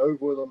them or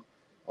dove with them,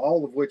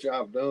 all of which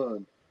I've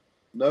done,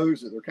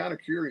 knows that they're kind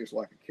of curious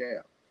like a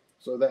cat.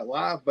 So that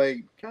live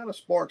bait kind of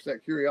sparks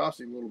that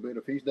curiosity a little bit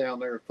if he's down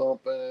there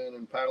thumping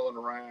and paddling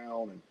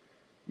around, and,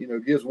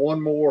 gives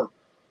one more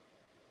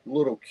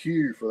little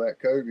cue for that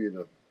cobia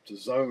to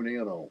zone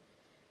in on.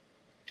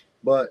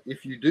 But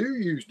if you do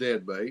use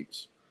dead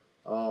baits,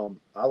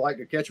 I like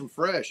to catch them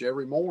fresh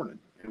every morning.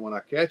 And when I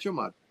catch them,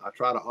 I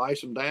try to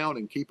ice them down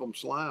and keep them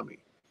slimy.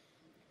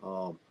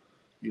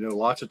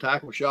 Lots of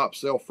tackle shops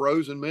sell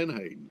frozen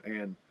menhaden,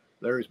 and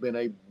there has been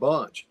a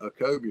bunch of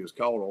cobias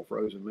caught on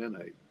frozen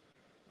menhaden.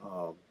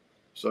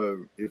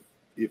 So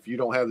if you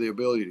don't have the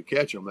ability to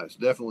catch them, that's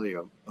definitely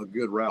a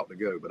good route to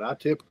go. But I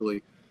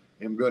typically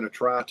am going to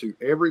try to,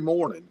 every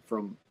morning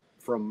from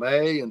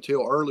May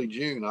until early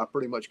June, I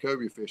pretty much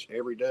cobia fish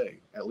every day,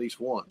 at least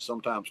once,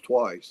 sometimes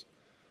twice.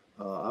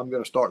 I'm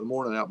going to start the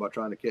morning out by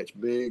trying to catch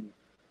big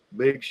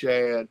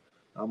shad.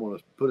 I'm going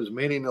to put as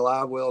many in the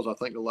live wells I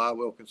think the live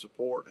well can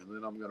support, and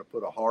then I'm going to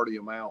put a hardy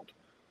amount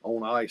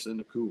on ice in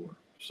the cooler.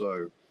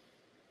 So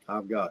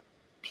I've got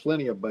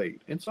plenty of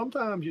bait. And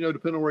sometimes,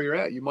 depending on where you're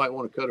at, you might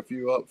want to cut a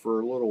few up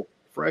for a little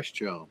fresh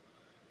chum,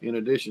 in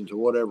addition to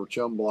whatever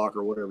chum block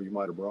or whatever you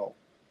might have brought.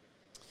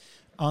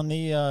 On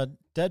the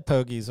dead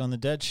pogies, on the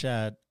dead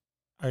shad,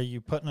 are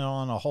you putting it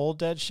on a whole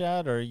dead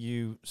shad, or are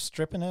you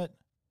stripping it?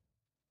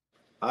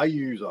 I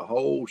use a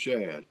whole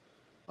shad.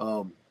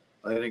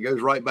 And it goes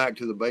right back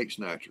to the bait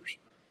snatchers.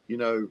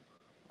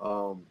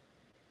 Some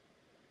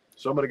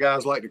of the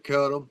guys like to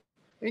cut them.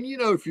 And,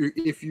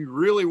 if you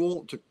really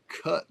want to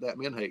cut that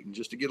menhaden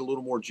just to get a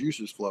little more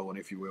juices flowing,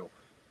 if you will,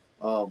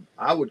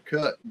 I would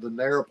cut the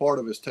narrow part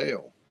of his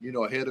tail,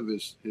 ahead of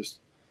his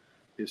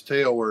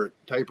tail where it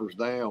tapers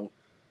down,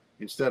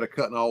 instead of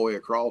cutting all the way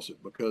across it,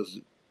 because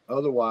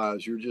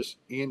otherwise you're just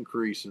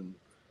increasing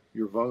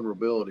your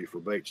vulnerability for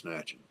bait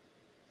snatching.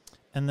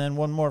 And then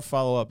one more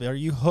follow-up. Are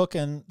you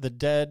hooking the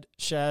dead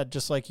shad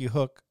just like you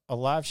hook a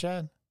live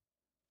shad?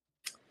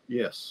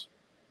 Yes.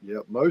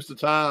 Yep. Most of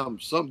the time,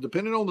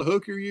 depending on the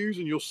hook you're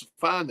using, you'll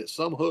find that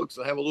some hooks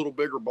that have a little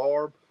bigger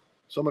barb,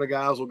 some of the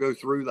guys will go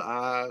through the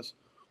eyes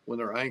when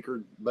they're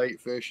anchored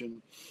bait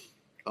fishing.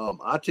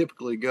 I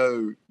typically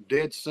go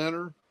dead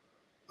center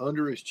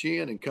under his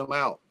chin and come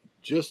out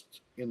just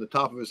in the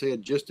top of his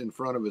head, just in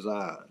front of his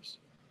eyes.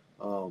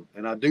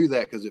 And I do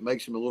that because it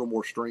makes him a little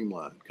more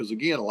streamlined. Because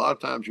again, a lot of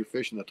times you're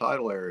fishing the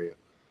tidal area,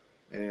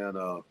 and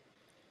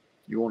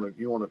you want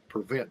to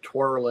prevent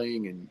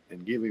twirling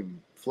and give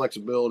him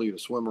flexibility to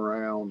swim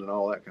around and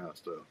all that kind of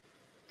stuff.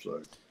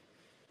 So,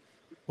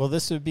 well,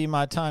 this would be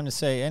my time to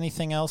say,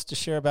 anything else to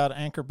share about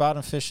anchor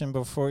bottom fishing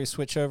before we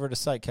switch over to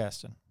sight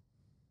casting?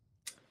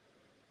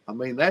 I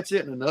mean, that's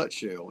it in a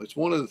nutshell. It's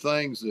one of the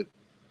things that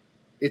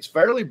it's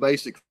fairly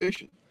basic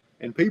fishing.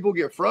 And people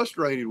get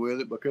frustrated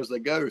with it because they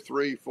go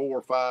 3,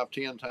 4, 5,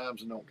 10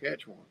 times and don't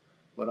catch one.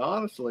 But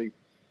honestly,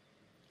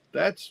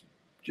 that's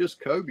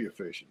just cobia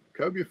fishing.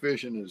 Cobia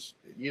fishing is,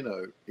 you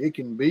know, it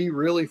can be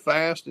really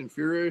fast and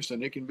furious,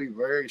 and it can be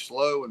very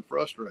slow and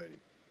frustrating.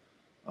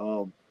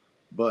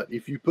 But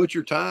if you put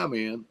your time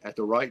in at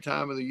the right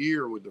time of the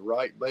year with the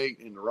right bait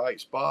in the right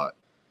spot,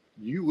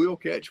 you will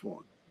catch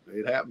one.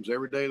 It happens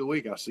every day of the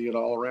week. I see it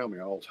all around me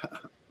all the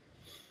time.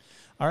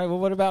 All right. Well,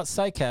 what about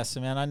sight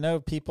casting, man? I know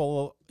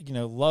people, you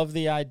know, love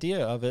the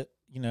idea of it.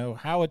 You know,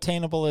 how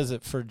attainable is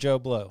it for Joe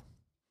Blow?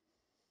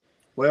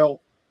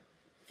 Well,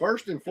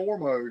 first and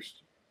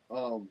foremost,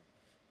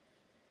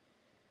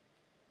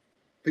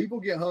 people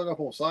get hung up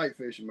on sight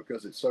fishing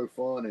because it's so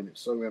fun and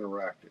it's so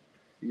interactive.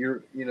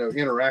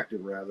 Interactive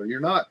rather. You're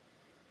not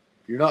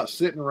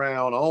sitting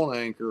around on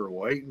anchor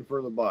waiting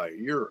for the bite.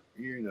 You're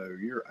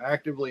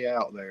actively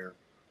out there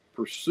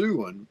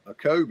pursuing a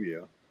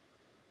cobia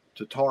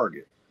to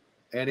target.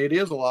 And it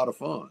is a lot of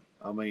fun.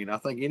 I mean, I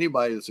think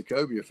anybody that's a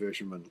cobia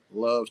fisherman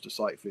loves to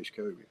sight fish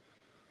cobia.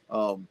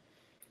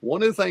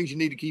 One of the things you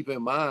need to keep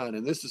in mind,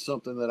 and this is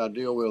something that I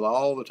deal with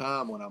all the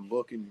time when I'm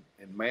booking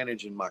and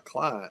managing my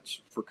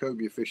clients for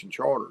cobia fishing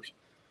charters,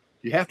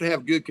 you have to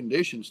have good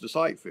conditions to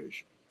sight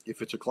fish.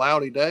 If it's a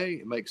cloudy day,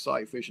 it makes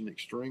sight fishing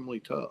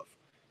extremely tough.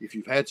 If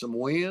you've had some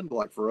wind,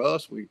 like for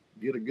us, we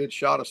get a good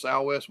shot of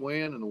southwest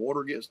wind and the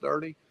water gets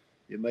dirty,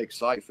 it makes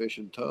sight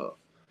fishing tough.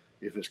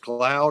 If it's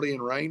cloudy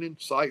and raining,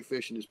 sight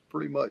fishing is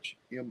pretty much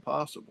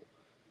impossible.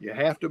 You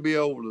have to be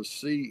able to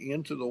see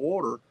into the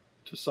water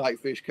to sight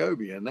fish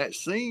cobia. And that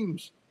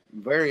seems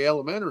very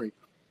elementary,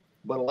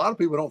 but a lot of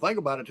people don't think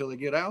about it until they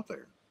get out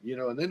there, you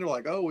know, and then they're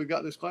like, oh, we've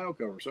got this cloud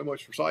cover, so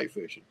much for sight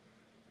fishing.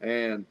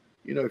 And,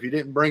 you know, if you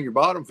didn't bring your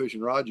bottom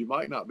fishing rod, you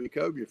might not be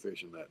cobia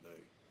fishing that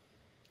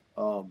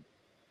day.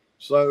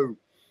 So,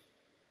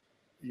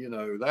 you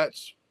know,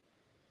 that's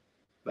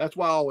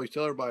why I always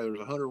tell everybody there's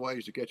 100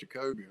 ways to catch a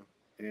cobia.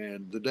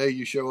 And the day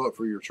you show up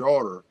for your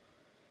charter,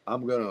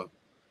 I'm going to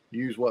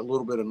use what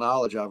little bit of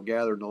knowledge I've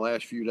gathered in the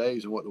last few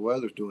days and what the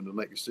weather's doing to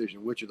make a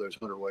decision which of those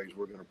 100 ways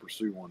we're going to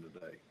pursue one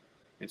today.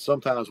 And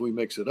sometimes we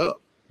mix it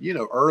up. You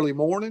know, early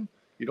morning,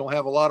 you don't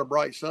have a lot of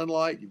bright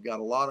sunlight. You've got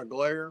a lot of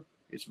glare.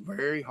 It's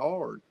very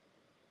hard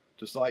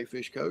to sight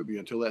fish cobia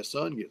until that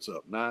sun gets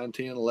up, 9,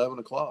 10, 11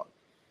 o'clock.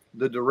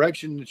 The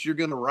direction that you're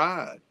going to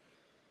ride,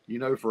 you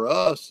know, for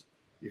us,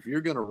 if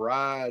you're going to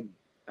ride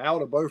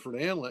out of Beaufort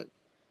Inlet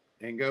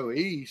and go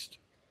east,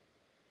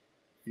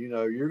 you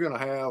know, you're going to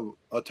have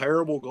a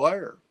terrible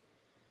glare,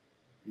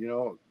 you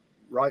know,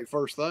 right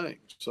first thing.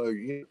 So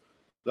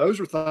those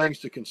are things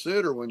to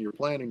consider when you're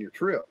planning your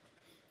trip.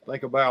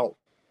 Think about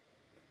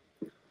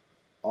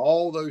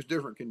all those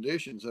different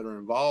conditions that are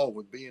involved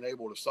with being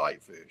able to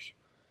sight fish.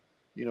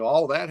 You know,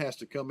 all that has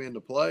to come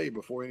into play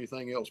before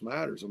anything else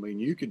matters. I mean,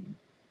 you could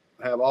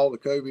have all the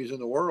cobias in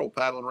the world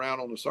paddling around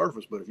on the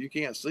surface, but if you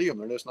can't see them,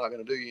 they're just not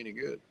going to do you any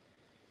good.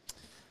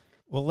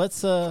 Well,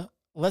 let's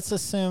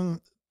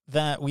assume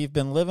that we've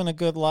been living a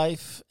good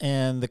life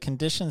and the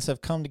conditions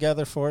have come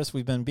together for us.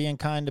 We've been being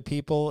kind to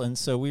people, and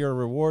so we are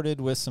rewarded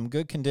with some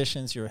good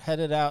conditions. You're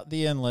headed out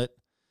the inlet,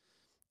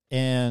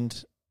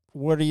 and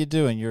what are you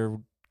doing? You're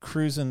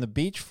cruising the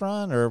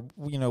beachfront, or,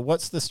 you know,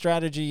 what's the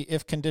strategy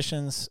if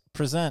conditions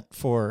present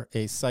for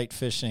a sight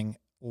fishing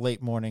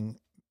late morning,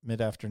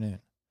 mid-afternoon?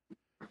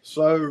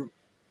 So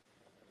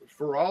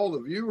for all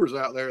the viewers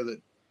out there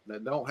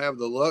that don't have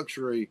the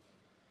luxury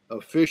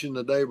of fishing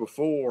the day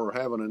before or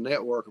having a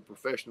network of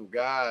professional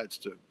guides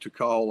to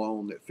call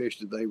on that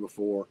fished the day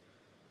before,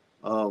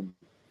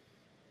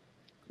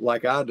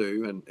 like I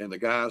do and the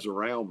guys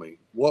around me,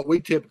 what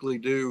we typically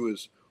do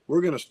is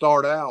we're going to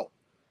start out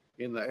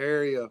in the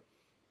area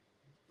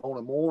on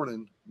a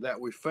morning that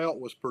we felt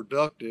was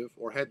productive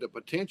or had the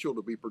potential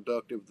to be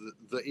productive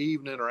the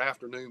evening or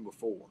afternoon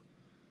before.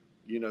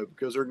 You know,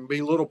 because there can be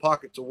little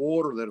pockets of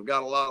water that have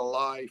got a lot of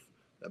life,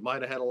 that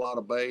might have had a lot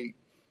of bait,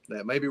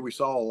 that maybe we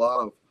saw a lot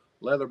of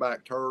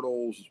leatherback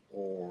turtles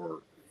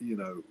or, you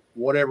know,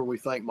 whatever we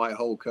think might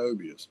hold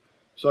cobias.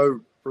 So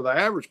for the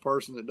average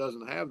person that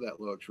doesn't have that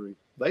luxury,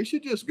 they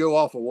should just go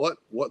off of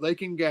what they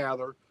can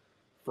gather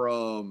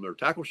from their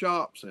tackle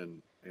shops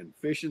and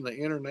fishing the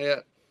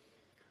internet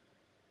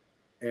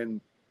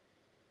and,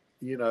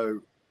 you know,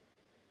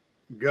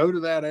 go to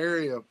that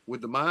area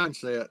with the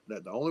mindset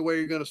that the only way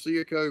you're going to see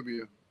a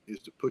cobia is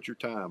to put your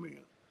time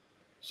in.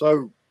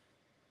 So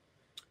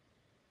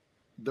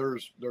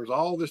there's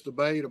all this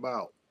debate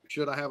about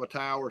should I have a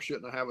tower,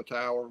 shouldn't I have a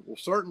tower? Well,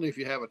 certainly if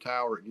you have a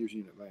tower, it gives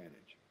you an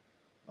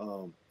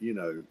advantage. You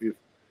know,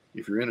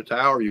 if you're in a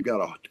tower, you've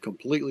got a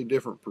completely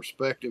different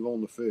perspective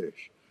on the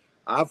fish.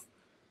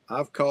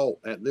 I've caught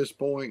at this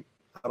point,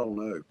 I don't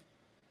know,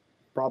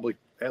 probably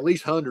at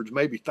least hundreds,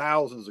 maybe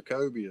thousands of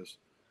cobias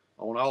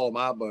on all of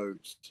my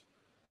boats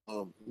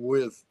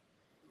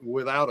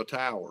without a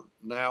tower.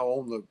 Now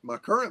on my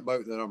current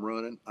boat that I'm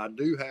running, I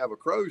do have a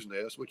crow's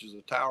nest, which is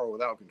a tower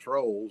without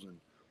controls. And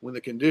when the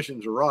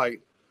conditions are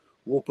right,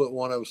 we'll put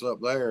one of us up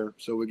there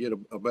so we get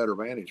a better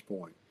vantage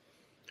point.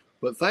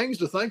 But things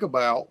to think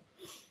about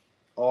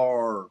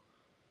are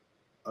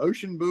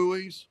ocean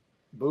buoys,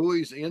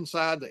 buoys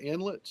inside the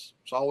inlets.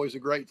 It's always a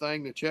great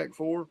thing to check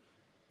for.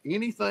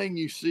 Anything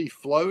you see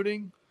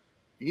floating,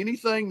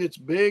 anything that's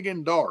big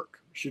and dark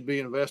should be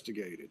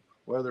investigated,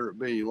 whether it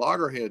be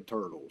loggerhead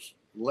turtles,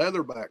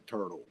 leatherback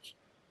turtles,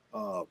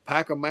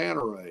 pack of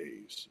manta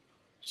rays,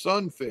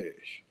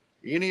 sunfish,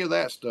 any of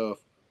that stuff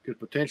could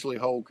potentially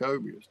hold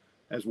cobias,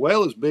 as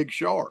well as big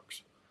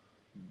sharks.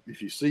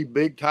 If you see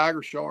big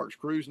tiger sharks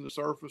cruising the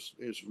surface,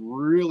 it's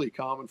really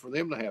common for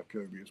them to have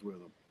cobias with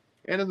them.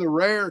 And in the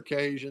rare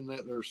occasion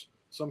that there's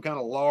some kind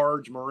of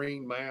large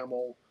marine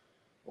mammal,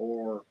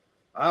 or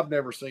I've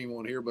never seen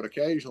one here, but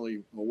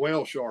occasionally a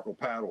whale shark will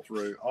paddle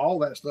through, all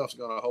that stuff's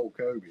going to hold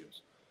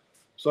cobias.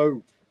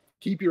 So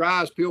keep your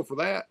eyes peeled for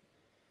that,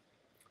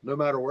 no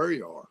matter where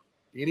you are.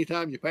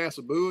 Anytime you pass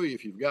a buoy,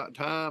 if you've got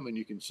time and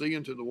you can see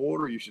into the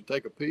water, you should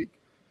take a peek.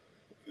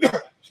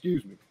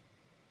 Excuse me.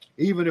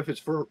 Even if it's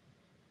for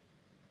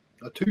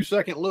a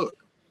 2-second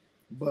look.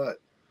 But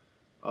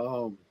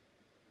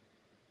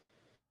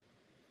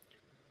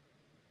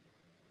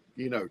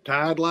you know,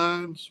 tide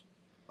lines,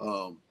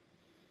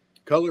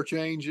 color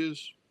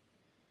changes,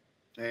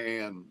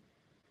 and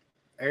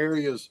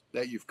areas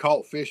that you've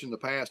caught fish in the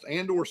past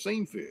and or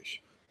seen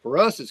fish. For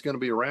us, it's going to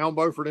be around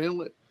Beaufort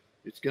Inlet.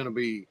 It's going to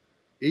be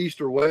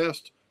east or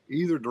west,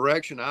 either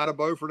direction out of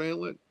Beaufort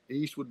Inlet.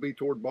 East would be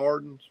toward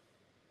Barden's.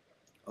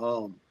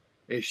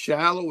 As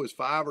shallow as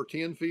 5 or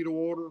 10 feet of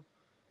water,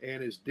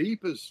 and as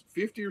deep as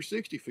 50 or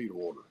 60 feet of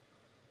water.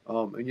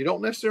 And you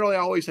don't necessarily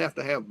always have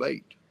to have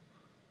bait.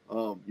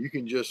 You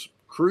can just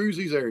cruise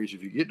these areas.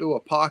 If you get to a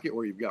pocket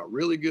where you've got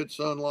really good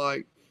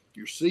sunlight,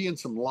 you're seeing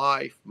some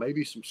life,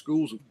 maybe some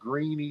schools of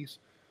greenies,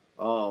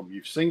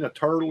 you've seen a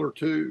turtle or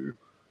two,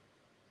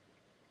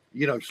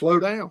 you know, slow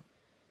down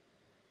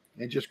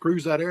and just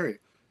cruise that area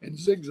and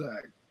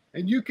zigzag.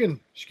 And you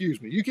can,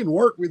 you can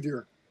work with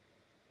your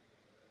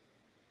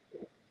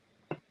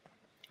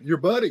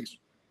buddies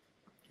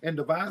and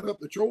divide up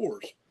the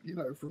chores, you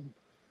know, from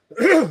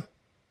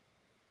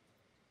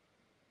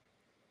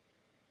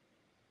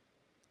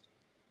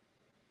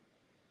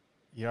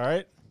You all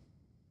right?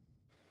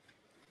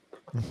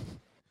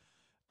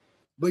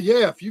 But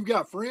yeah, if you've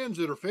got friends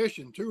that are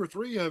fishing, 2 or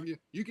 3 of you,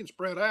 you can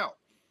spread out.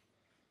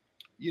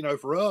 You know,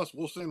 for us,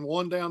 we'll send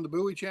one down the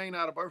buoy chain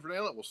out of Beaufort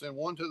Inlet. We'll send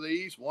one to the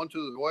east, one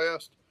to the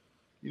west.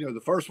 You know,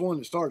 the first one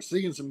that starts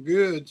seeing some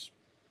goods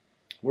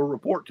will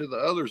report to the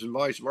others and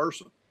vice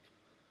versa.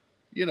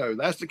 You know,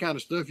 that's the kind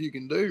of stuff you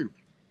can do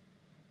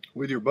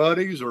with your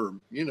buddies, or,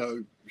 you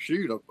know,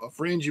 shoot, a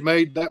friend you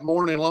made that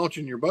morning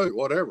launching your boat,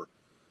 whatever.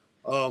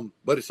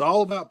 But it's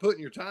all about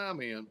putting your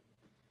time in.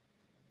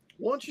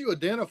 Once you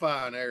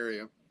identify an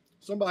area,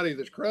 somebody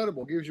that's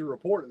credible gives you a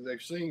report that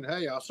they've seen,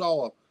 hey, I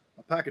saw a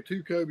pack of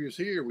 2 cobias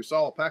here. We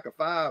saw a pack of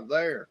 5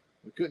 there.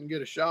 We couldn't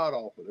get a shot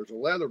off, but there's a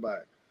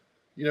leatherback.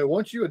 You know,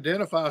 once you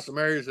identify some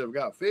areas that have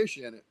got fish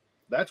in it,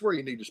 that's where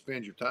you need to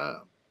spend your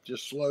time.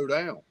 Just slow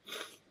down.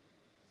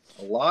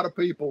 A lot of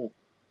people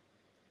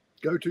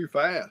go too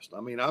fast.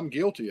 I mean, I'm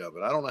guilty of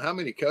it. I don't know how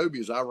many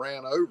cobias I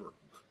ran over.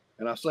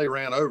 And I say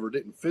ran over,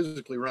 didn't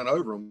physically run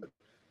over them, but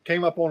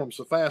came up on them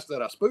so fast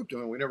that I spooked them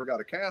and we never got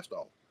a cast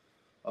off.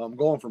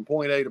 Going from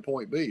point A to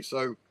point B.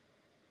 So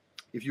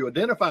if you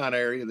identify an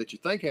area that you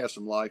think has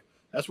some life,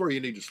 that's where you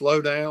need to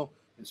slow down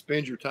and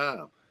spend your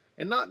time.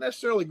 And not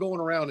necessarily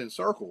going around in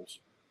circles,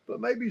 but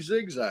maybe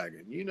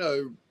zigzagging, you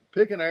know,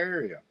 pick an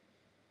area,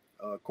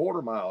 a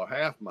quarter mile, or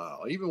half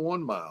mile, even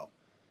 1 mile,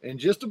 and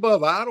just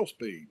above idle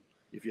speed.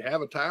 If you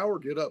have a tower,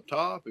 get up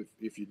top.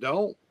 If you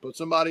don't, put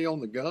somebody on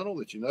the gunnel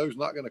that you know is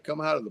not going to come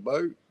out of the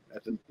boat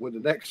with the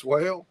next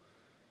swell,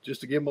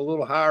 just to give them a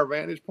little higher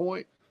vantage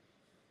point,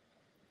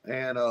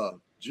 and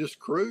just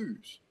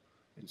cruise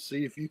and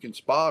see if you can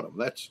spot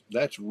them.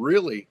 That's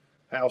really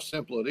how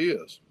simple it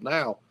is.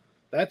 Now,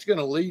 that's going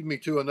to lead me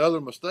to another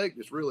mistake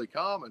that's really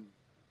common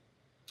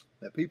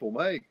that people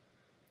make.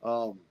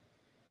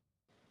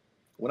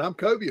 When I'm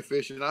cobia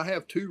fishing, I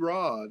have 2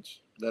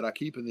 rods that I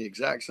keep in the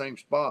exact same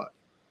spot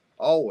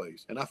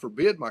always, and I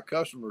forbid my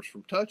customers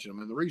from touching them.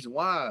 And the reason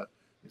why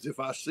is if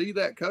I see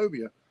that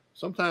cobia,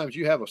 sometimes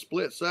you have a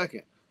split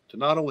second to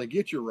not only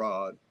get your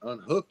rod,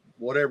 unhook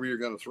whatever you're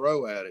going to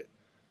throw at it,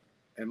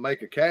 and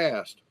make a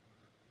cast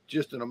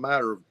just in a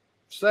matter of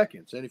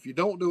seconds. And if you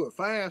don't do it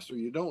fast or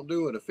you don't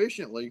do it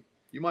efficiently,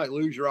 you might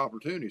lose your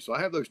opportunity. So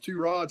I have those 2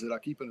 rods that I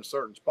keep in a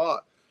certain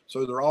spot,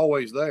 so they're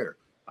always there.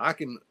 I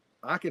can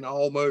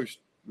almost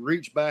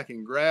reach back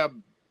and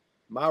grab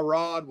my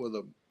rod with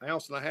a 1.5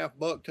 ounce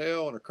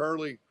bucktail and a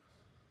curly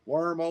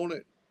worm on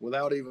it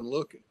without even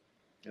looking.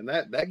 And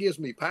that gives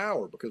me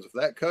power, because if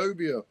that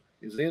cobia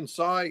is in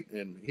sight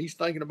and he's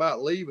thinking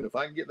about leaving, if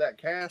I can get that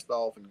cast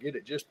off and get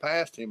it just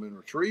past him and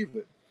retrieve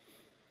it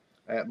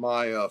at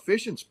my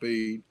fishing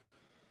speed,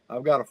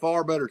 I've got a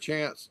far better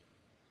chance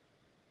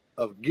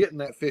of getting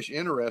that fish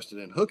interested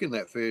and hooking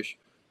that fish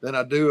than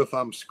I do if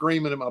I'm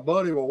screaming at my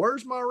buddy, well,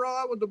 where's my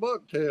rod with the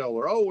bucktail?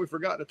 Or, oh, we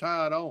forgot to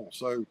tie it on.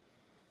 So,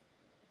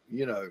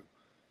 you know,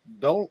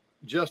 don't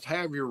just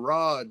have your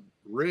rod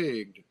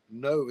rigged,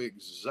 know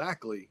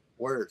exactly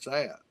where it's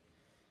at.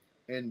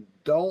 and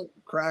don't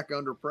crack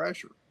under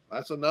pressure.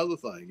 That's another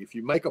thing. If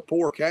you make a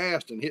poor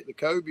cast and hit the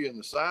cobia in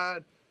the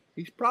side,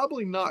 he's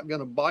probably not going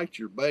to bite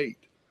your bait.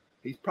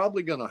 He's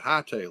probably going to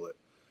hightail it.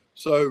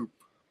 So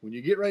when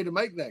you get ready to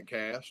make that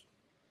cast,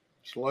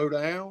 slow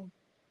down,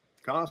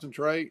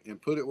 concentrate,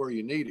 and put it where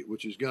you need it,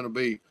 which is going to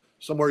be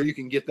somewhere you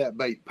can get that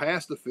bait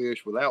past the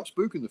fish without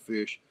spooking the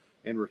fish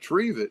and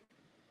retrieve it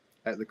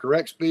at the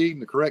correct speed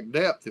and the correct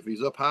depth. If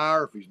he's up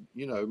higher, if he's,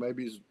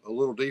 maybe he's a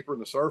little deeper in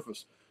the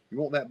surface, you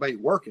want that bait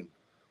working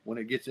when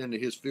it gets into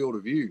his field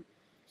of view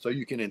so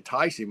you can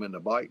entice him into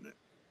biting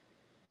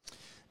it.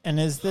 And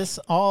is this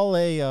all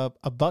a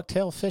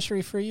bucktail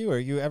fishery for you? Are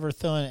you ever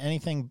throwing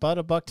anything but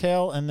a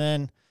bucktail? And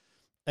then,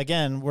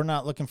 again, we're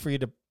not looking for you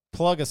to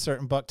plug a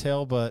certain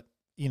bucktail, but,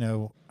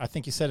 I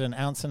think you said 1.5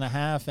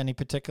 ounces, any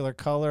particular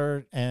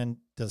color, and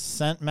does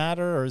scent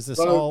matter, or is this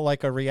all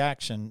like a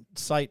reaction,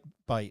 sight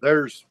bite?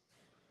 There's,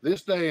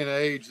 this day and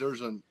age,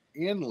 there's an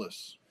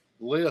endless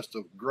list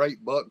of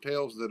great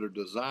bucktails that are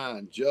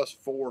designed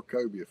just for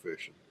cobia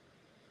fishing.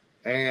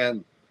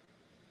 And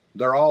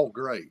they're all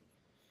great.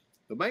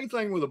 The main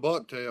thing with a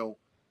bucktail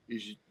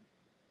is,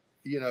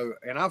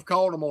 and I've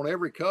caught them on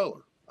every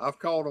color. I've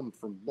caught them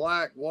from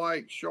black,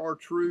 white,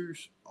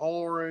 chartreuse,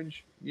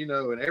 orange,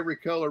 and every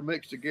color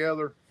mixed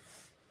together.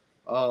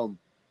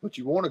 But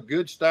you want a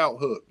good stout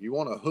hook. You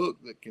want a hook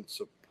that can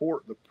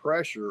support the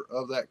pressure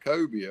of that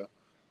cobia,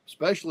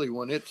 especially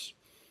when it's,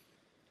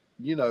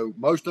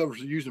 most of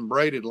us are using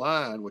braided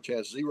line, which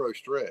has zero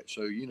stretch.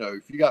 So,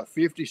 if you got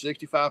 50,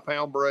 65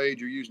 pound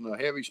braids, you're using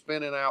a heavy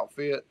spinning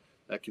outfit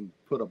that can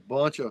put a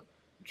bunch of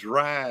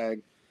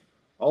drag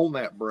on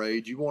that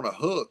braid. You want a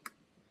hook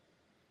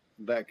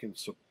that can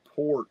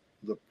support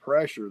the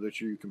pressure that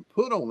you can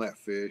put on that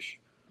fish.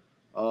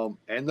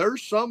 And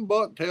there's some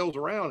bucktails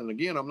around, and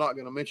again, I'm not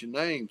going to mention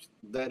names,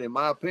 that in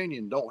my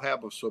opinion don't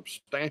have a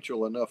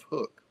substantial enough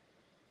hook.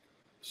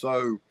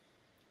 So,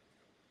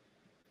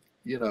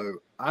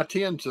 I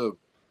tend to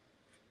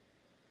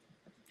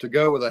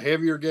go with a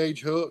heavier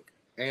gauge hook,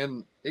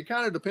 and it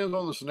kind of depends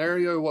on the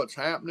scenario, what's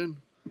happening.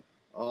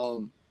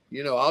 I'll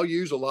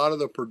use a lot of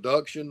the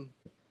production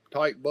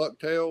type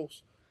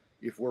bucktails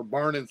if we're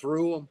burning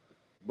through them.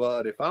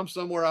 But if I'm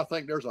somewhere I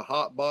think there's a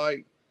hot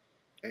bite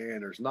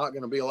and there's not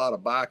going to be a lot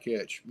of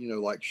bycatch,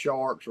 like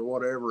sharks or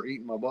whatever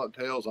eating my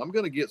bucktails, I'm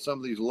going to get some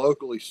of these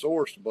locally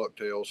sourced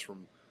bucktails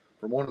from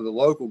one of the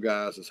local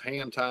guys that's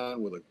hand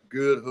tying with a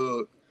good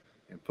hook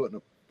and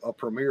putting a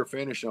premier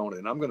finish on it.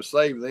 And I'm going to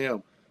save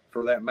them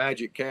for that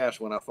magic cast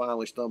when I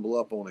finally stumble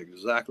up on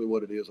exactly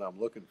what it is I'm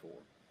looking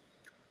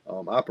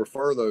for. I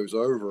prefer those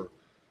over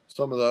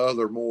some of the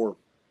other more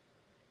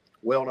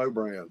well-known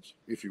brands,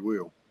 if you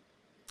will.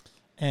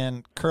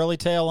 And curly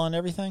tail on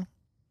everything?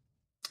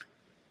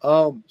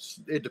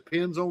 It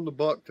depends on the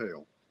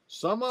bucktail.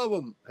 Some of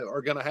them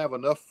are going to have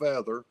enough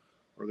feather,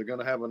 or they're going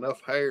to have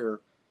enough hair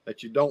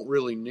that you don't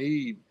really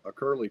need a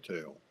curly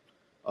tail.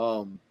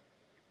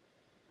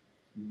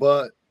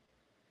 But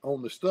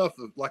on the stuff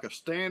like a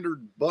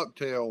standard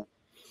bucktail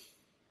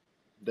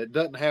that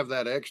doesn't have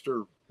that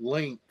extra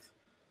length,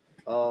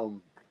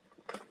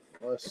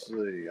 let's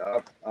see,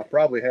 I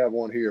probably have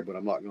one here, but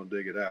I'm not going to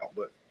dig it out.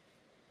 But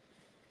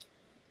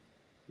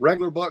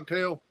regular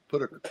bucktail,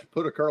 put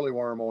a curly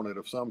worm on it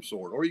of some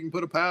sort, or you can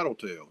put a paddle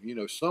tail,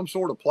 some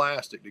sort of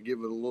plastic to give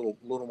it a little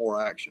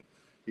more action.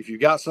 If you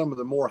got some of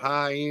the more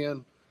high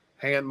end,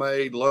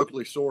 handmade,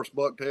 locally sourced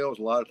bucktails,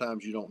 a lot of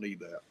times you don't need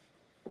that.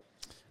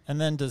 And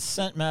then does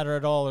scent matter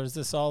at all, or is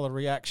this all a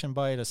reaction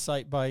bite, a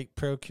sight bite,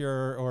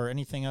 Procure, or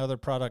anything other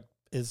product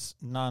is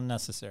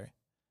non-necessary?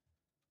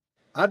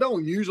 I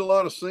don't use a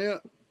lot of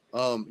scent.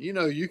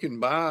 You can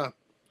buy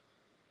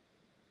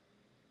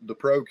the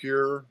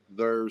Procure.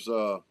 There's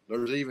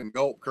even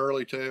Gulp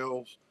curly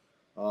tails.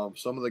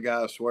 Some of the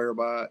guys swear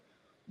by it.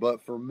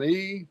 But for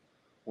me,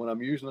 when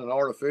I'm using an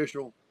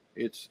artificial,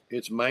 it's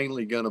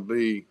mainly going to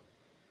be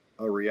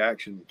a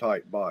reaction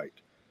type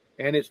bite.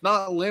 And it's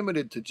not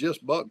limited to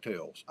just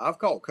bucktails. I've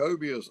caught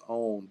cobias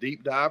on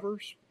deep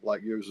divers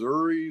like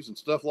Yozuris and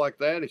stuff like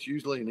that. It's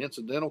usually an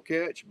incidental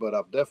catch, but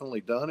I've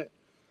definitely done it.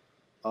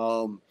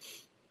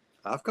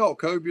 I've caught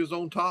cobias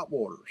on top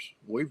waters.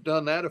 We've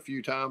done that a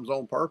few times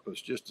on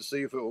purpose just to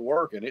see if it would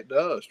work, and it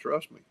does,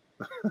 trust me.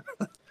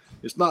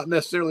 It's not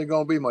necessarily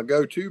going to be my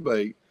go-to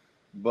bait,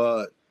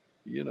 but,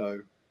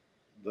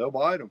 they'll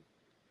bite them.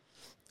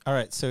 All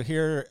right, so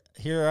here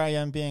I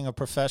am being a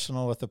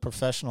professional with a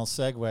professional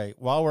segue.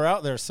 While we're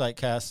out there sight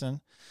casting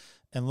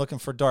and looking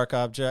for dark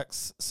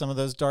objects, some of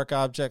those dark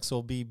objects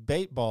will be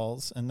bait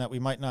balls, and that we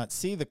might not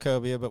see the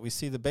cobia, but we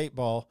see the bait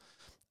ball.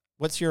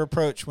 What's your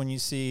approach when you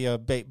see a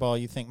bait ball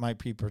you think might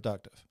be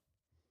productive?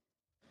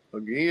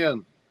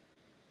 Again,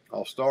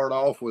 I'll start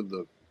off with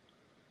the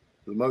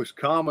most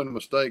common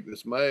mistake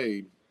that's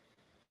made.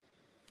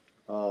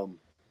 When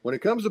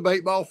it comes to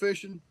bait ball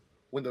fishing,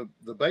 when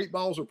the bait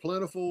balls are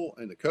plentiful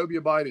and the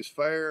cobia bite is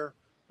fair,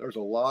 there's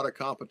a lot of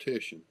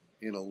competition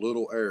in a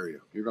little area.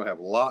 You're going to have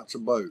lots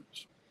of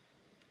boats.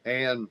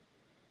 And,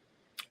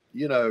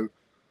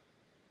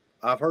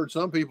 I've heard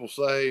some people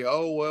say,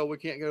 oh, well, we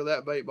can't go to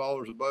that bait ball.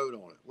 There's a boat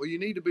on it. Well, you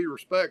need to be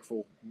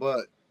respectful,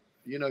 but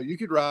you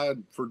could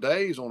ride for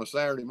days on a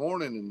Saturday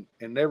morning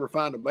and never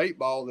find a bait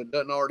ball that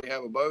doesn't already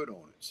have a boat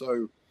on it.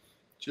 So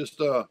just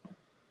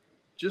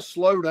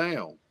slow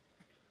down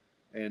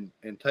and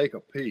take a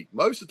peek.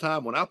 Most of the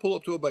time when I pull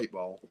up to a bait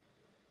ball,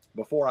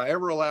 before I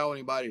ever allow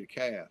anybody to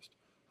cast,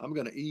 I'm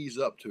going to ease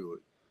up to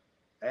it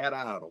at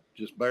idle,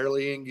 just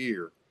barely in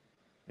gear.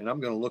 And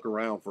I'm going to look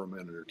around for a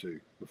minute or two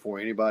before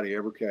anybody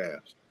ever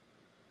casts.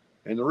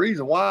 And the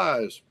reason why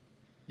is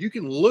you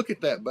can look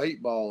at that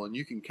bait ball and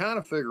you can kind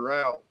of figure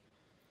out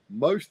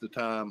most of the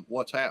time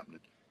what's happening.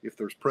 If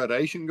there's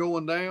predation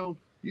going down,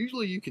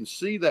 usually you can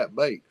see that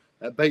bait.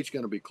 That bait's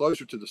going to be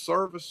closer to the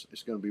surface.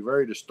 It's going to be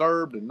very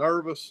disturbed and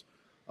nervous.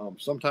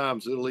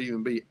 Sometimes it'll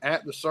even be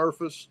at the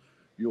surface.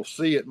 You'll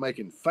see it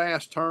making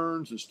fast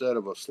turns instead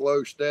of a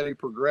slow, steady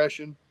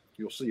progression.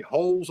 You'll see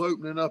holes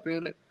opening up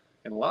in it.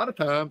 And a lot of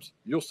times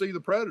you'll see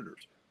the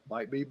predators.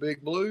 Might be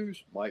big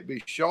blues, might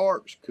be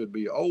sharks, could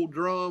be old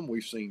drum.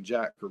 We've seen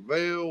Jack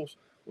Crevalles,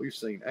 we've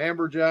seen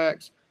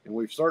amberjacks, and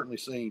we've certainly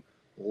seen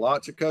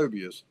lots of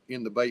cobias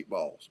in the bait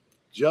balls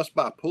just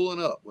by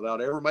pulling up without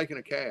ever making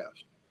a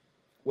cast.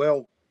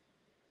 Well,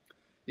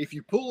 if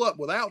you pull up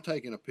without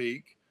taking a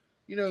peek,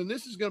 and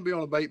this is going to be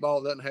on a bait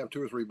ball that doesn't have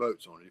 2 or 3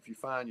 boats on it. If you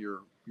find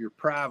your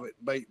private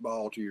bait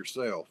ball to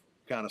yourself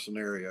kind of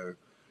scenario,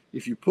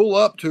 if you pull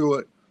up to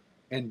it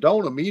and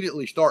don't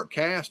immediately start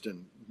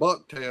casting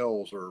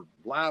bucktails or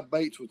live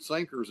baits with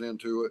sinkers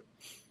into it,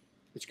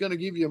 it's going to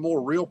give you a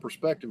more real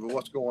perspective of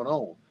what's going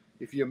on.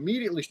 If you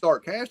immediately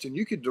start casting,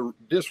 you could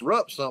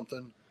disrupt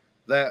something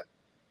that,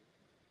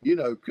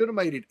 could have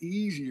made it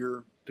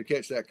easier to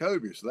catch that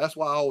cobia. So that's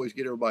why I always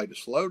get everybody to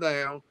slow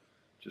down.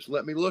 Just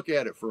let me look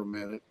at it for a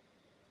minute.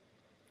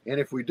 And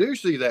if we do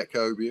see that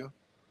cobia,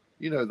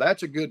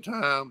 that's a good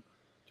time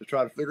to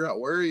try to figure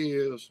out where he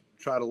is,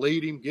 try to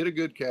lead him, get a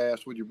good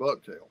cast with your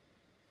bucktail.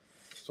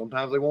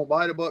 Sometimes they won't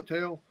bite a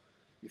bucktail.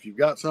 If you've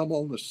got some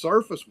on the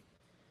surface,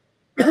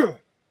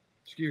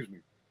 excuse me,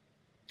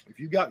 if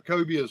you've got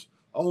cobias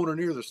on or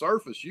near the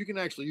surface, you can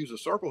actually use a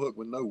circle hook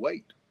with no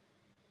weight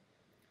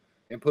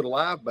and put a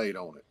live bait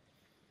on it.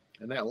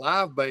 And that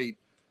live bait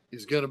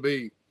is going to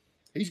be,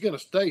 he's going to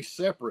stay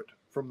separate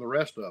from the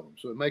rest of them.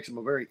 So it makes him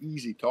a very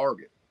easy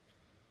target.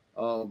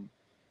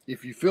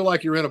 If you feel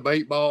like you're in a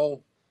bait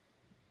ball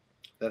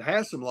that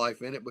has some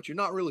life in it, but you're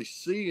not really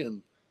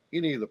seeing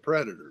any of the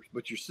predators,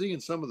 but you're seeing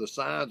some of the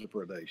signs of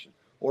predation,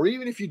 or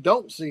even if you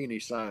don't see any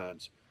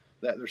signs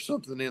that there's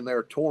something in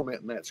there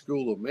tormenting that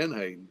school of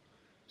menhaden,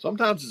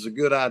 sometimes it's a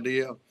good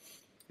idea,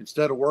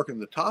 instead of working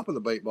the top of the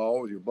bait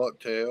ball with your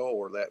bucktail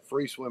or that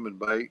free swimming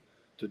bait,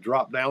 to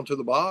drop down to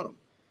the bottom.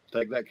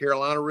 Take that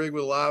Carolina rig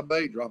with a live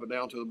bait, drop it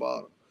down to the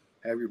bottom.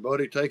 Have your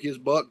buddy take his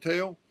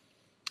bucktail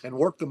and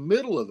work the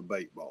middle of the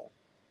bait ball,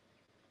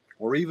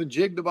 or even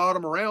jig the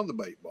bottom around the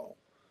bait ball.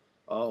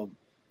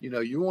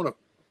 You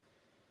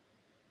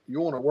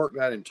want to work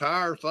that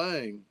entire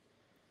thing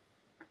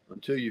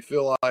until you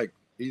feel like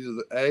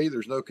either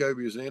there's no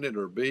cobias in it,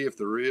 or B, if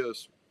there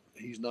is,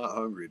 he's not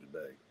hungry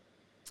today.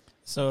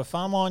 So if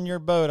I'm on your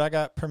boat, I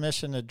got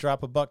permission to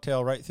drop a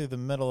bucktail right through the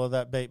middle of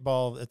that bait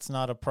ball. It's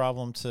not a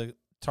problem to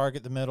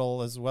target the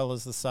middle as well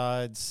as the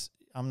sides.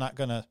 I'm not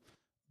going to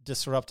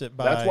disrupt it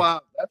by. That's why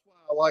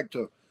I like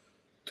to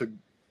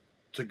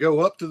go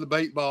up to the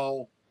bait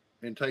ball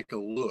and take a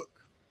look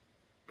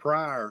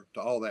prior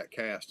to all that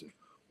casting.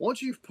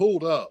 Once you've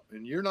pulled up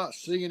and you're not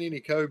seeing any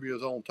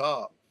cobias on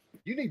top,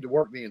 you need to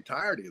work the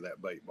entirety of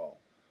that bait ball.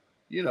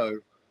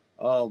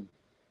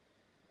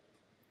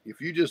 If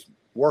you just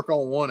work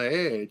on one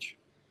edge,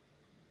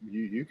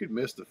 you could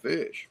miss the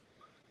fish.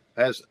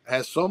 Has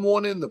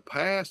someone in the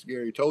past,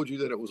 Gary, told you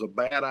that it was a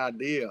bad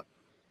idea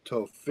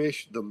to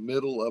fish the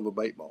middle of a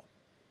bait ball?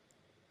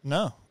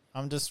 No,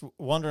 I'm just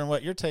wondering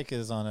what your take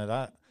is on it.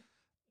 I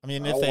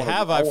mean, if they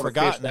have, I've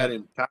forgotten that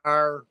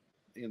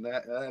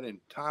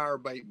entire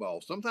bait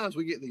ball. Sometimes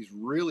we get these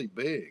really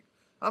big,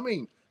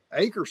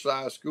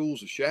 acre-sized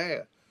schools of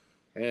shad.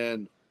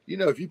 And,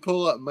 if you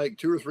pull up and make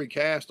 2 or 3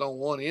 casts on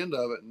one end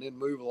of it and then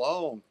move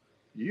along,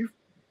 you've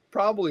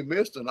probably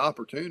missed an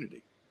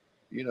opportunity.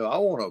 I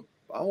want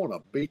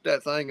to beat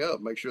that thing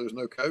up, make sure there's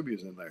no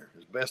cobias in there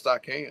as best I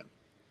can.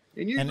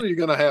 And usually you're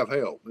going to have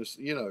help. It's,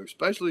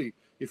 especially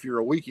if you're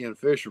a weekend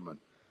fisherman,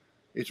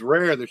 it's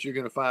rare that you're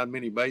going to find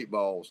many bait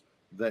balls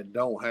that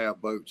don't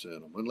have boats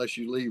in them unless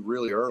you leave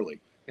really early.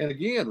 And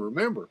again,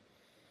 remember,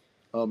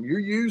 you're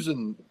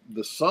using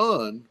the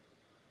sun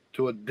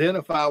to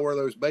identify where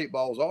those bait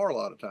balls are a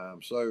lot of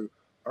times. So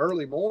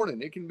early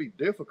morning, it can be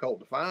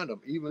difficult to find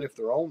them, even if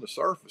they're on the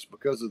surface,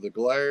 because of the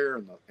glare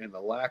and the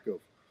lack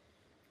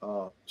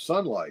of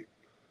sunlight,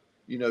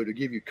 to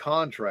give you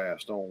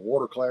contrast on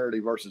water clarity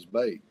versus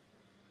bait.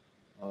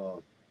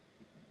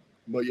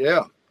 But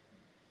yeah,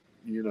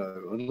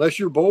 unless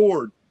you're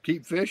bored,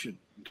 keep fishing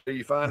until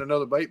you find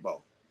another bait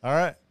ball. All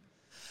right.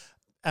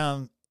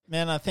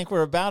 Man, I think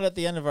we're about at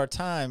the end of our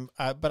time,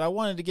 but I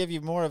wanted to give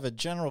you more of a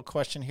general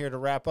question here to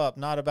wrap up,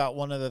 not about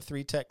one of the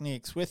 3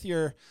 techniques. With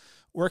your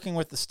working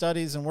with the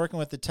studies and working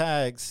with the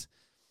tags,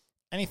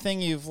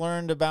 anything you've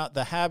learned about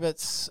the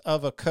habits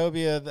of a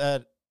cobia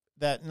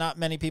that not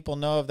many people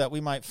know of that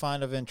we might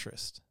find of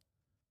interest?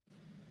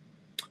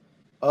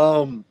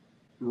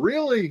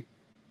 Really,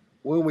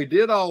 when we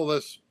did all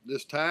this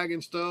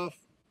tagging stuff,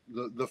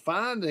 the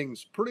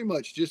findings pretty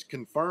much just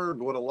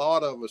confirmed what a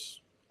lot of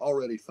us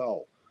already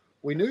thought.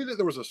 We knew that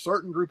there was a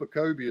certain group of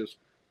cobias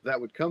that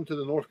would come to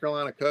the North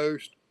Carolina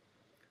coast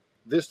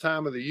this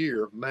time of the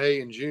year,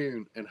 May and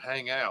June, and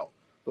hang out.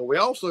 But we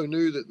also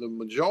knew that the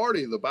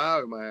majority of the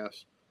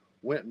biomass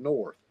went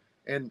north.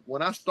 And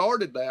when I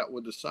started that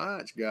with the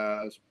science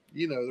guys,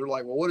 you know, they're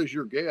like, well, what is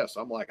your guess?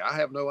 I'm like, I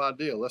have no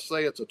idea. Let's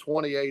say it's a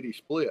 20-80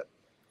 split.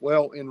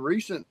 Well, in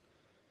recent,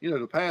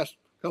 the past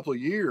couple of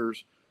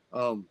years,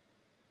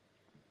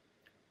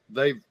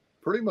 they've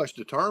pretty much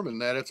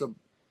determined that it's a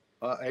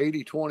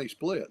 80-20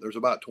 split. There's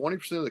about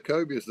 20% of the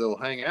cobias that'll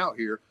hang out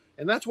here.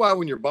 And that's why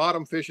when you're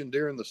bottom fishing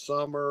during the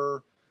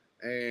summer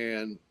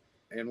and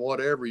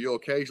whatever, you'll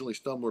occasionally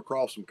stumble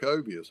across some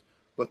cobias.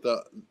 But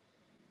that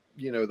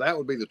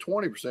would be the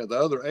 20%. The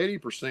other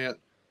 80%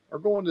 are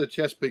going to the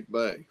Chesapeake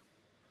Bay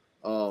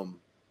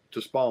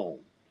to spawn.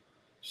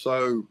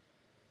 So,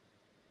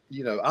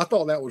 I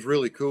thought that was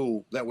really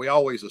cool that we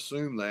always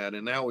assume that,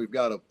 and now we've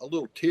got a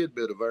little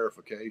tidbit of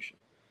verification.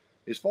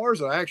 As far as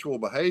the actual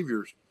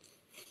behaviors,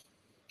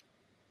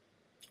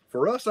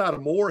 for us out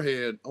of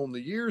Moorhead, on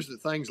the years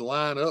that things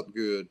line up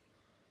good,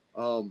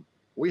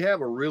 we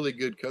have a really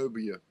good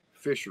cobia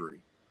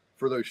fishery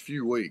for those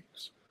few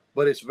weeks.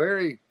 But it's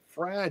very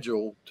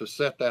fragile to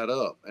set that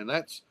up, and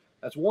that's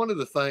one of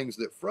the things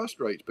that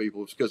frustrates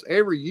people, is because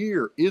every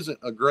year isn't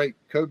a great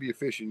cobia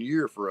fishing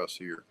year for us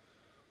here.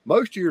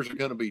 Most years are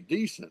going to be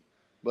decent,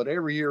 but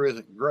every year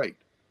isn't great.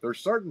 There's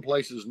certain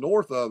places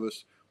north of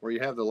us where you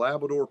have the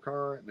Labrador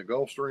current and the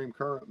Gulf Stream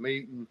current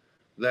meeting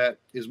that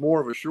is more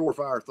of a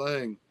surefire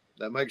thing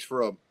that makes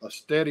for a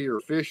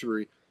steadier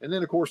fishery. And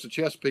then, of course, the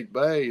Chesapeake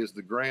Bay is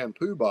the grand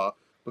poobah,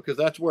 because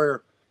that's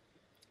where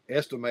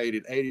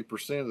estimated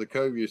 80% of the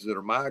cobias that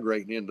are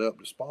migrating end up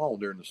to spawn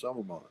during the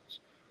summer months.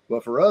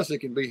 But for us, it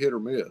can be hit or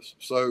miss.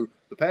 So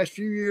the past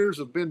few years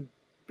have been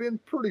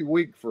pretty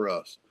weak for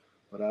us.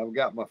 But I've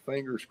got my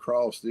fingers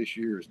crossed this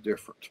year is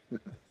different.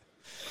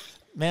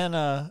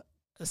 Man,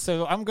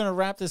 so I'm going to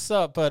wrap this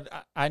up, but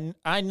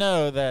I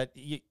know that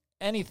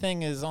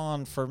anything is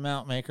on for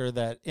Mount Maker,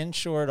 that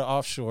inshore to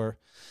offshore,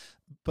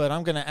 but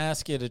I'm going to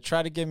ask you to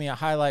try to give me a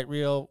highlight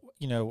reel.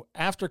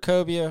 After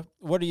cobia,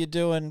 what are you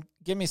doing?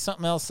 Give me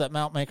something else that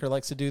Mount Maker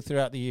likes to do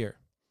throughout the year.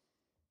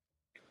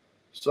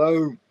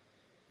 So,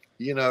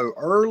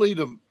 early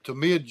to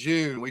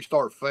mid-June, we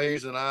start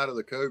phasing out of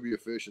the cobia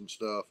fishing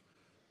stuff.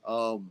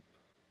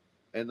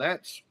 And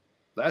that's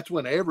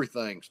when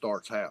everything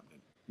starts happening.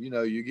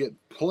 You get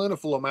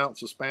plentiful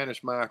amounts of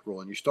Spanish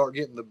mackerel, and you start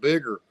getting the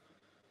bigger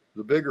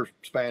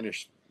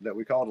Spanish that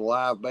we call the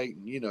live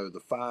baiting,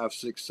 the 5,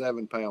 6,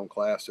 7 pound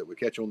class that we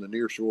catch on the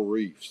nearshore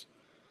reefs.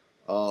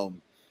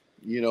 And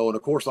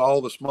of course, all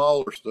the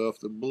smaller stuff,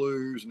 the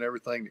blues and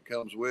everything that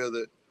comes with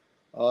it.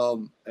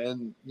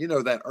 And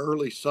that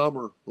early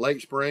summer,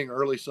 late spring,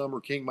 early summer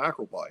king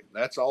mackerel bite,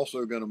 that's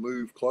also going to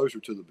move closer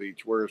to the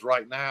beach. Whereas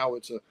right now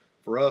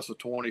for us, a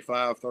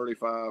 25,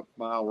 35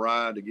 mile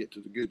ride to get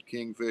to the good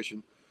king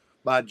fishing.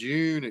 By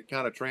June, it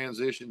kind of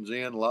transitions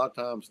in. A lot of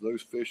times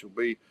those fish will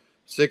be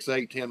 6,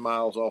 8, 10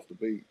 miles off the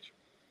beach.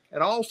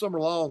 And all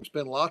summer long,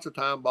 spend lots of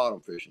time bottom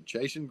fishing,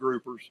 chasing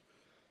groupers.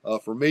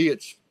 For me,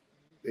 it's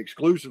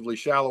exclusively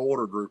shallow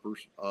water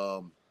groupers.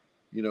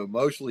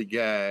 Mostly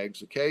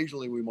gags.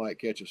 Occasionally we might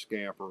catch a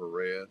scamper or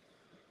red.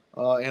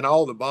 And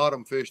all the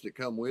bottom fish that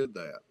come with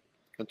that,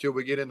 until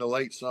we get into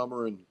late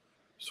summer and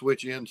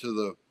switch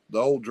into the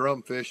old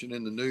drum fishing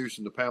in the noose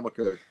and the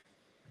Pamlico.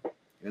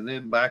 And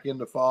then back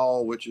into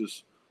fall, which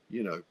is,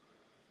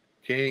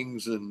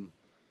 kings and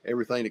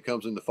everything that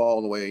comes in the fall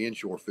in the way of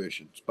inshore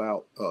fishing.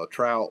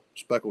 Trout,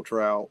 speckled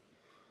trout,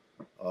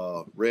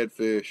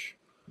 redfish,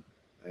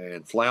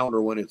 and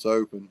flounder when it's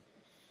open,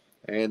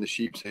 and the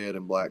sheep's head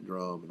and black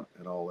drum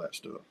and all that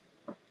stuff.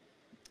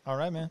 All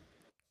right, man.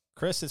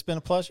 Chris, it's been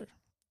a pleasure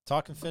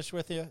talking fish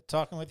with you,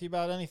 talking with you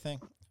about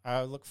anything.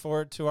 I look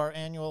forward to our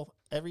annual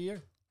every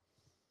year.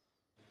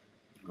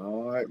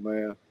 All right,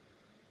 man.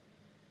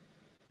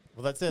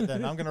 Well, that's it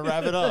then. I'm going to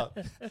wrap it up.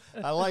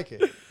 I like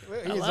it.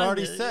 He's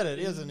already said it.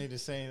 He doesn't need to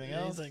say anything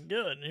else. He's like,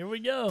 good. Here we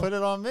go. Put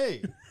it on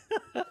me.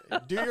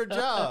 Do your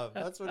job.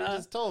 That's what he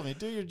just told me.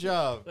 Do your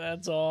job.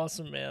 That's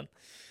awesome, man.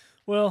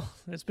 Well,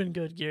 it's been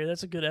good, Gary.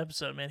 That's a good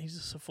episode, man. He's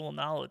just so full of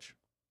knowledge.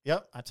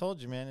 Yep. I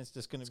told you, man. It's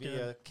just going to be good.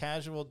 a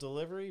casual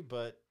delivery,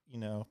 but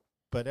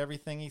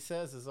everything he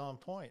says is on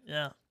point.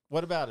 Yeah.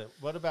 What about it?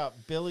 What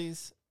about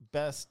Billy's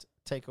best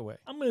takeaway?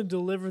 I'm going to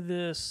deliver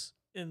this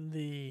in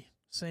the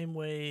same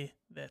way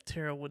that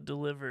Tara would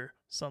deliver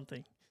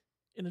something,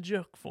 in a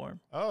joke form.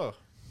 Oh.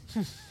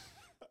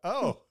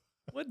 Oh.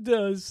 What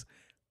does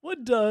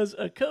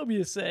a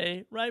cobia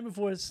say right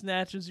before it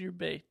snatches your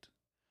bait?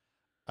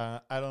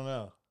 I don't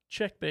know.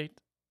 Check bait.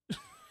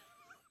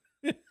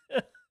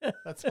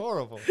 That's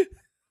horrible.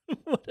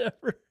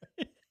 Whatever.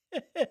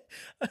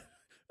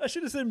 I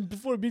should have said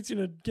before he beats you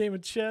in a game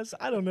of chess.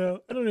 I don't know.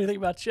 I don't know anything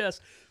about chess.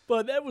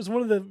 But that was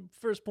one of the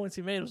first points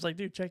he made. It was like,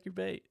 dude, check your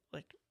bait.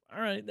 Like,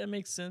 all right, that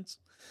makes sense.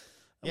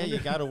 Yeah, you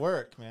got to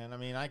work, man. I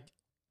mean,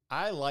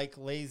 I like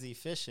lazy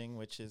fishing,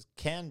 which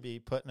can be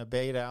putting a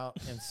bait out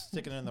and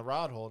sticking it in the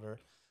rod holder.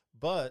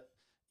 But,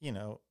 you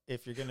know,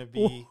 if you're going to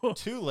be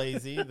too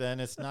lazy,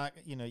 then it's not,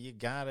 you know, you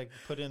got to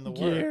put in the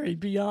work. Gary,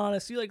 be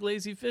honest. You like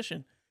lazy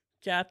fishing.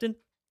 Captain,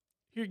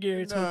 here,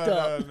 Gary, it's hooked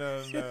up.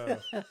 No.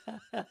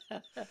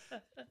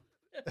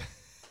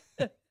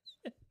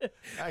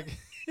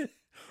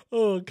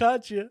 Oh,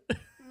 caught you.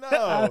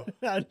 No.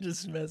 I'm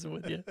just messing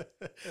with you.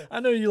 I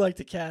know you like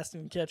to cast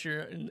and catch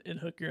and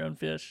hook your own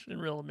fish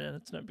and reel them in.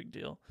 It's no big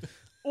deal.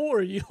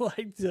 Or you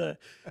like to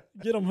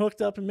get them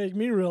hooked up and make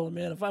me reel them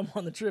in if I'm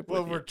on the trip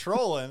Well, with we're you.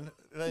 trolling.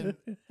 Then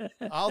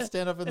I'll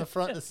stand up in the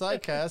front of the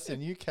side cast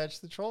and you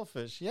catch the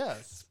trollfish.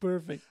 Yes.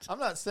 Perfect. I'm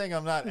not saying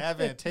I'm not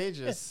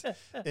advantageous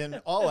in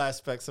all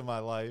aspects of my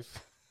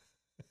life.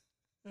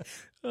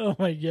 Oh,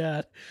 my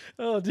God.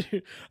 Oh,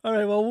 dude. All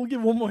right, well, we'll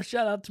give one more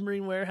shout-out to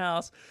Marine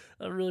Warehouse.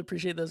 I really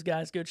appreciate those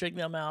guys. Go check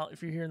them out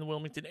if you're here in the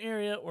Wilmington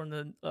area or in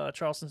the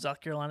Charleston, South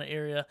Carolina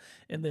area.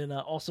 And then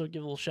also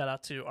give a little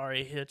shout-out to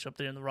R.A. Hitch up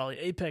there in the Raleigh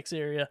Apex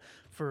area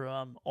for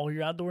all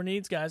your outdoor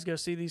needs. Guys, go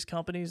see these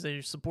companies. They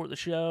support the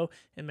show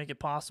and make it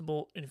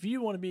possible. And if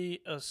you want to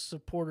be a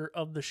supporter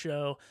of the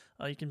show,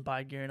 you can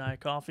buy Gary and I a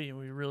coffee, and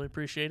we really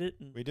appreciate it.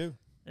 And We do.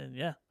 And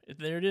yeah,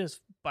 there it is.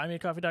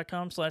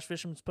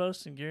 Buymeacoffee.com/Fisherman's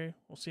Post. And Gary,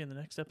 we'll see you in the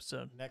next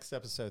episode. Next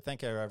episode.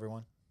 Thank you,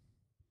 everyone.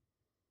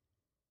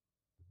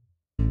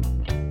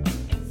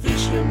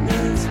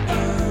 Fisherman.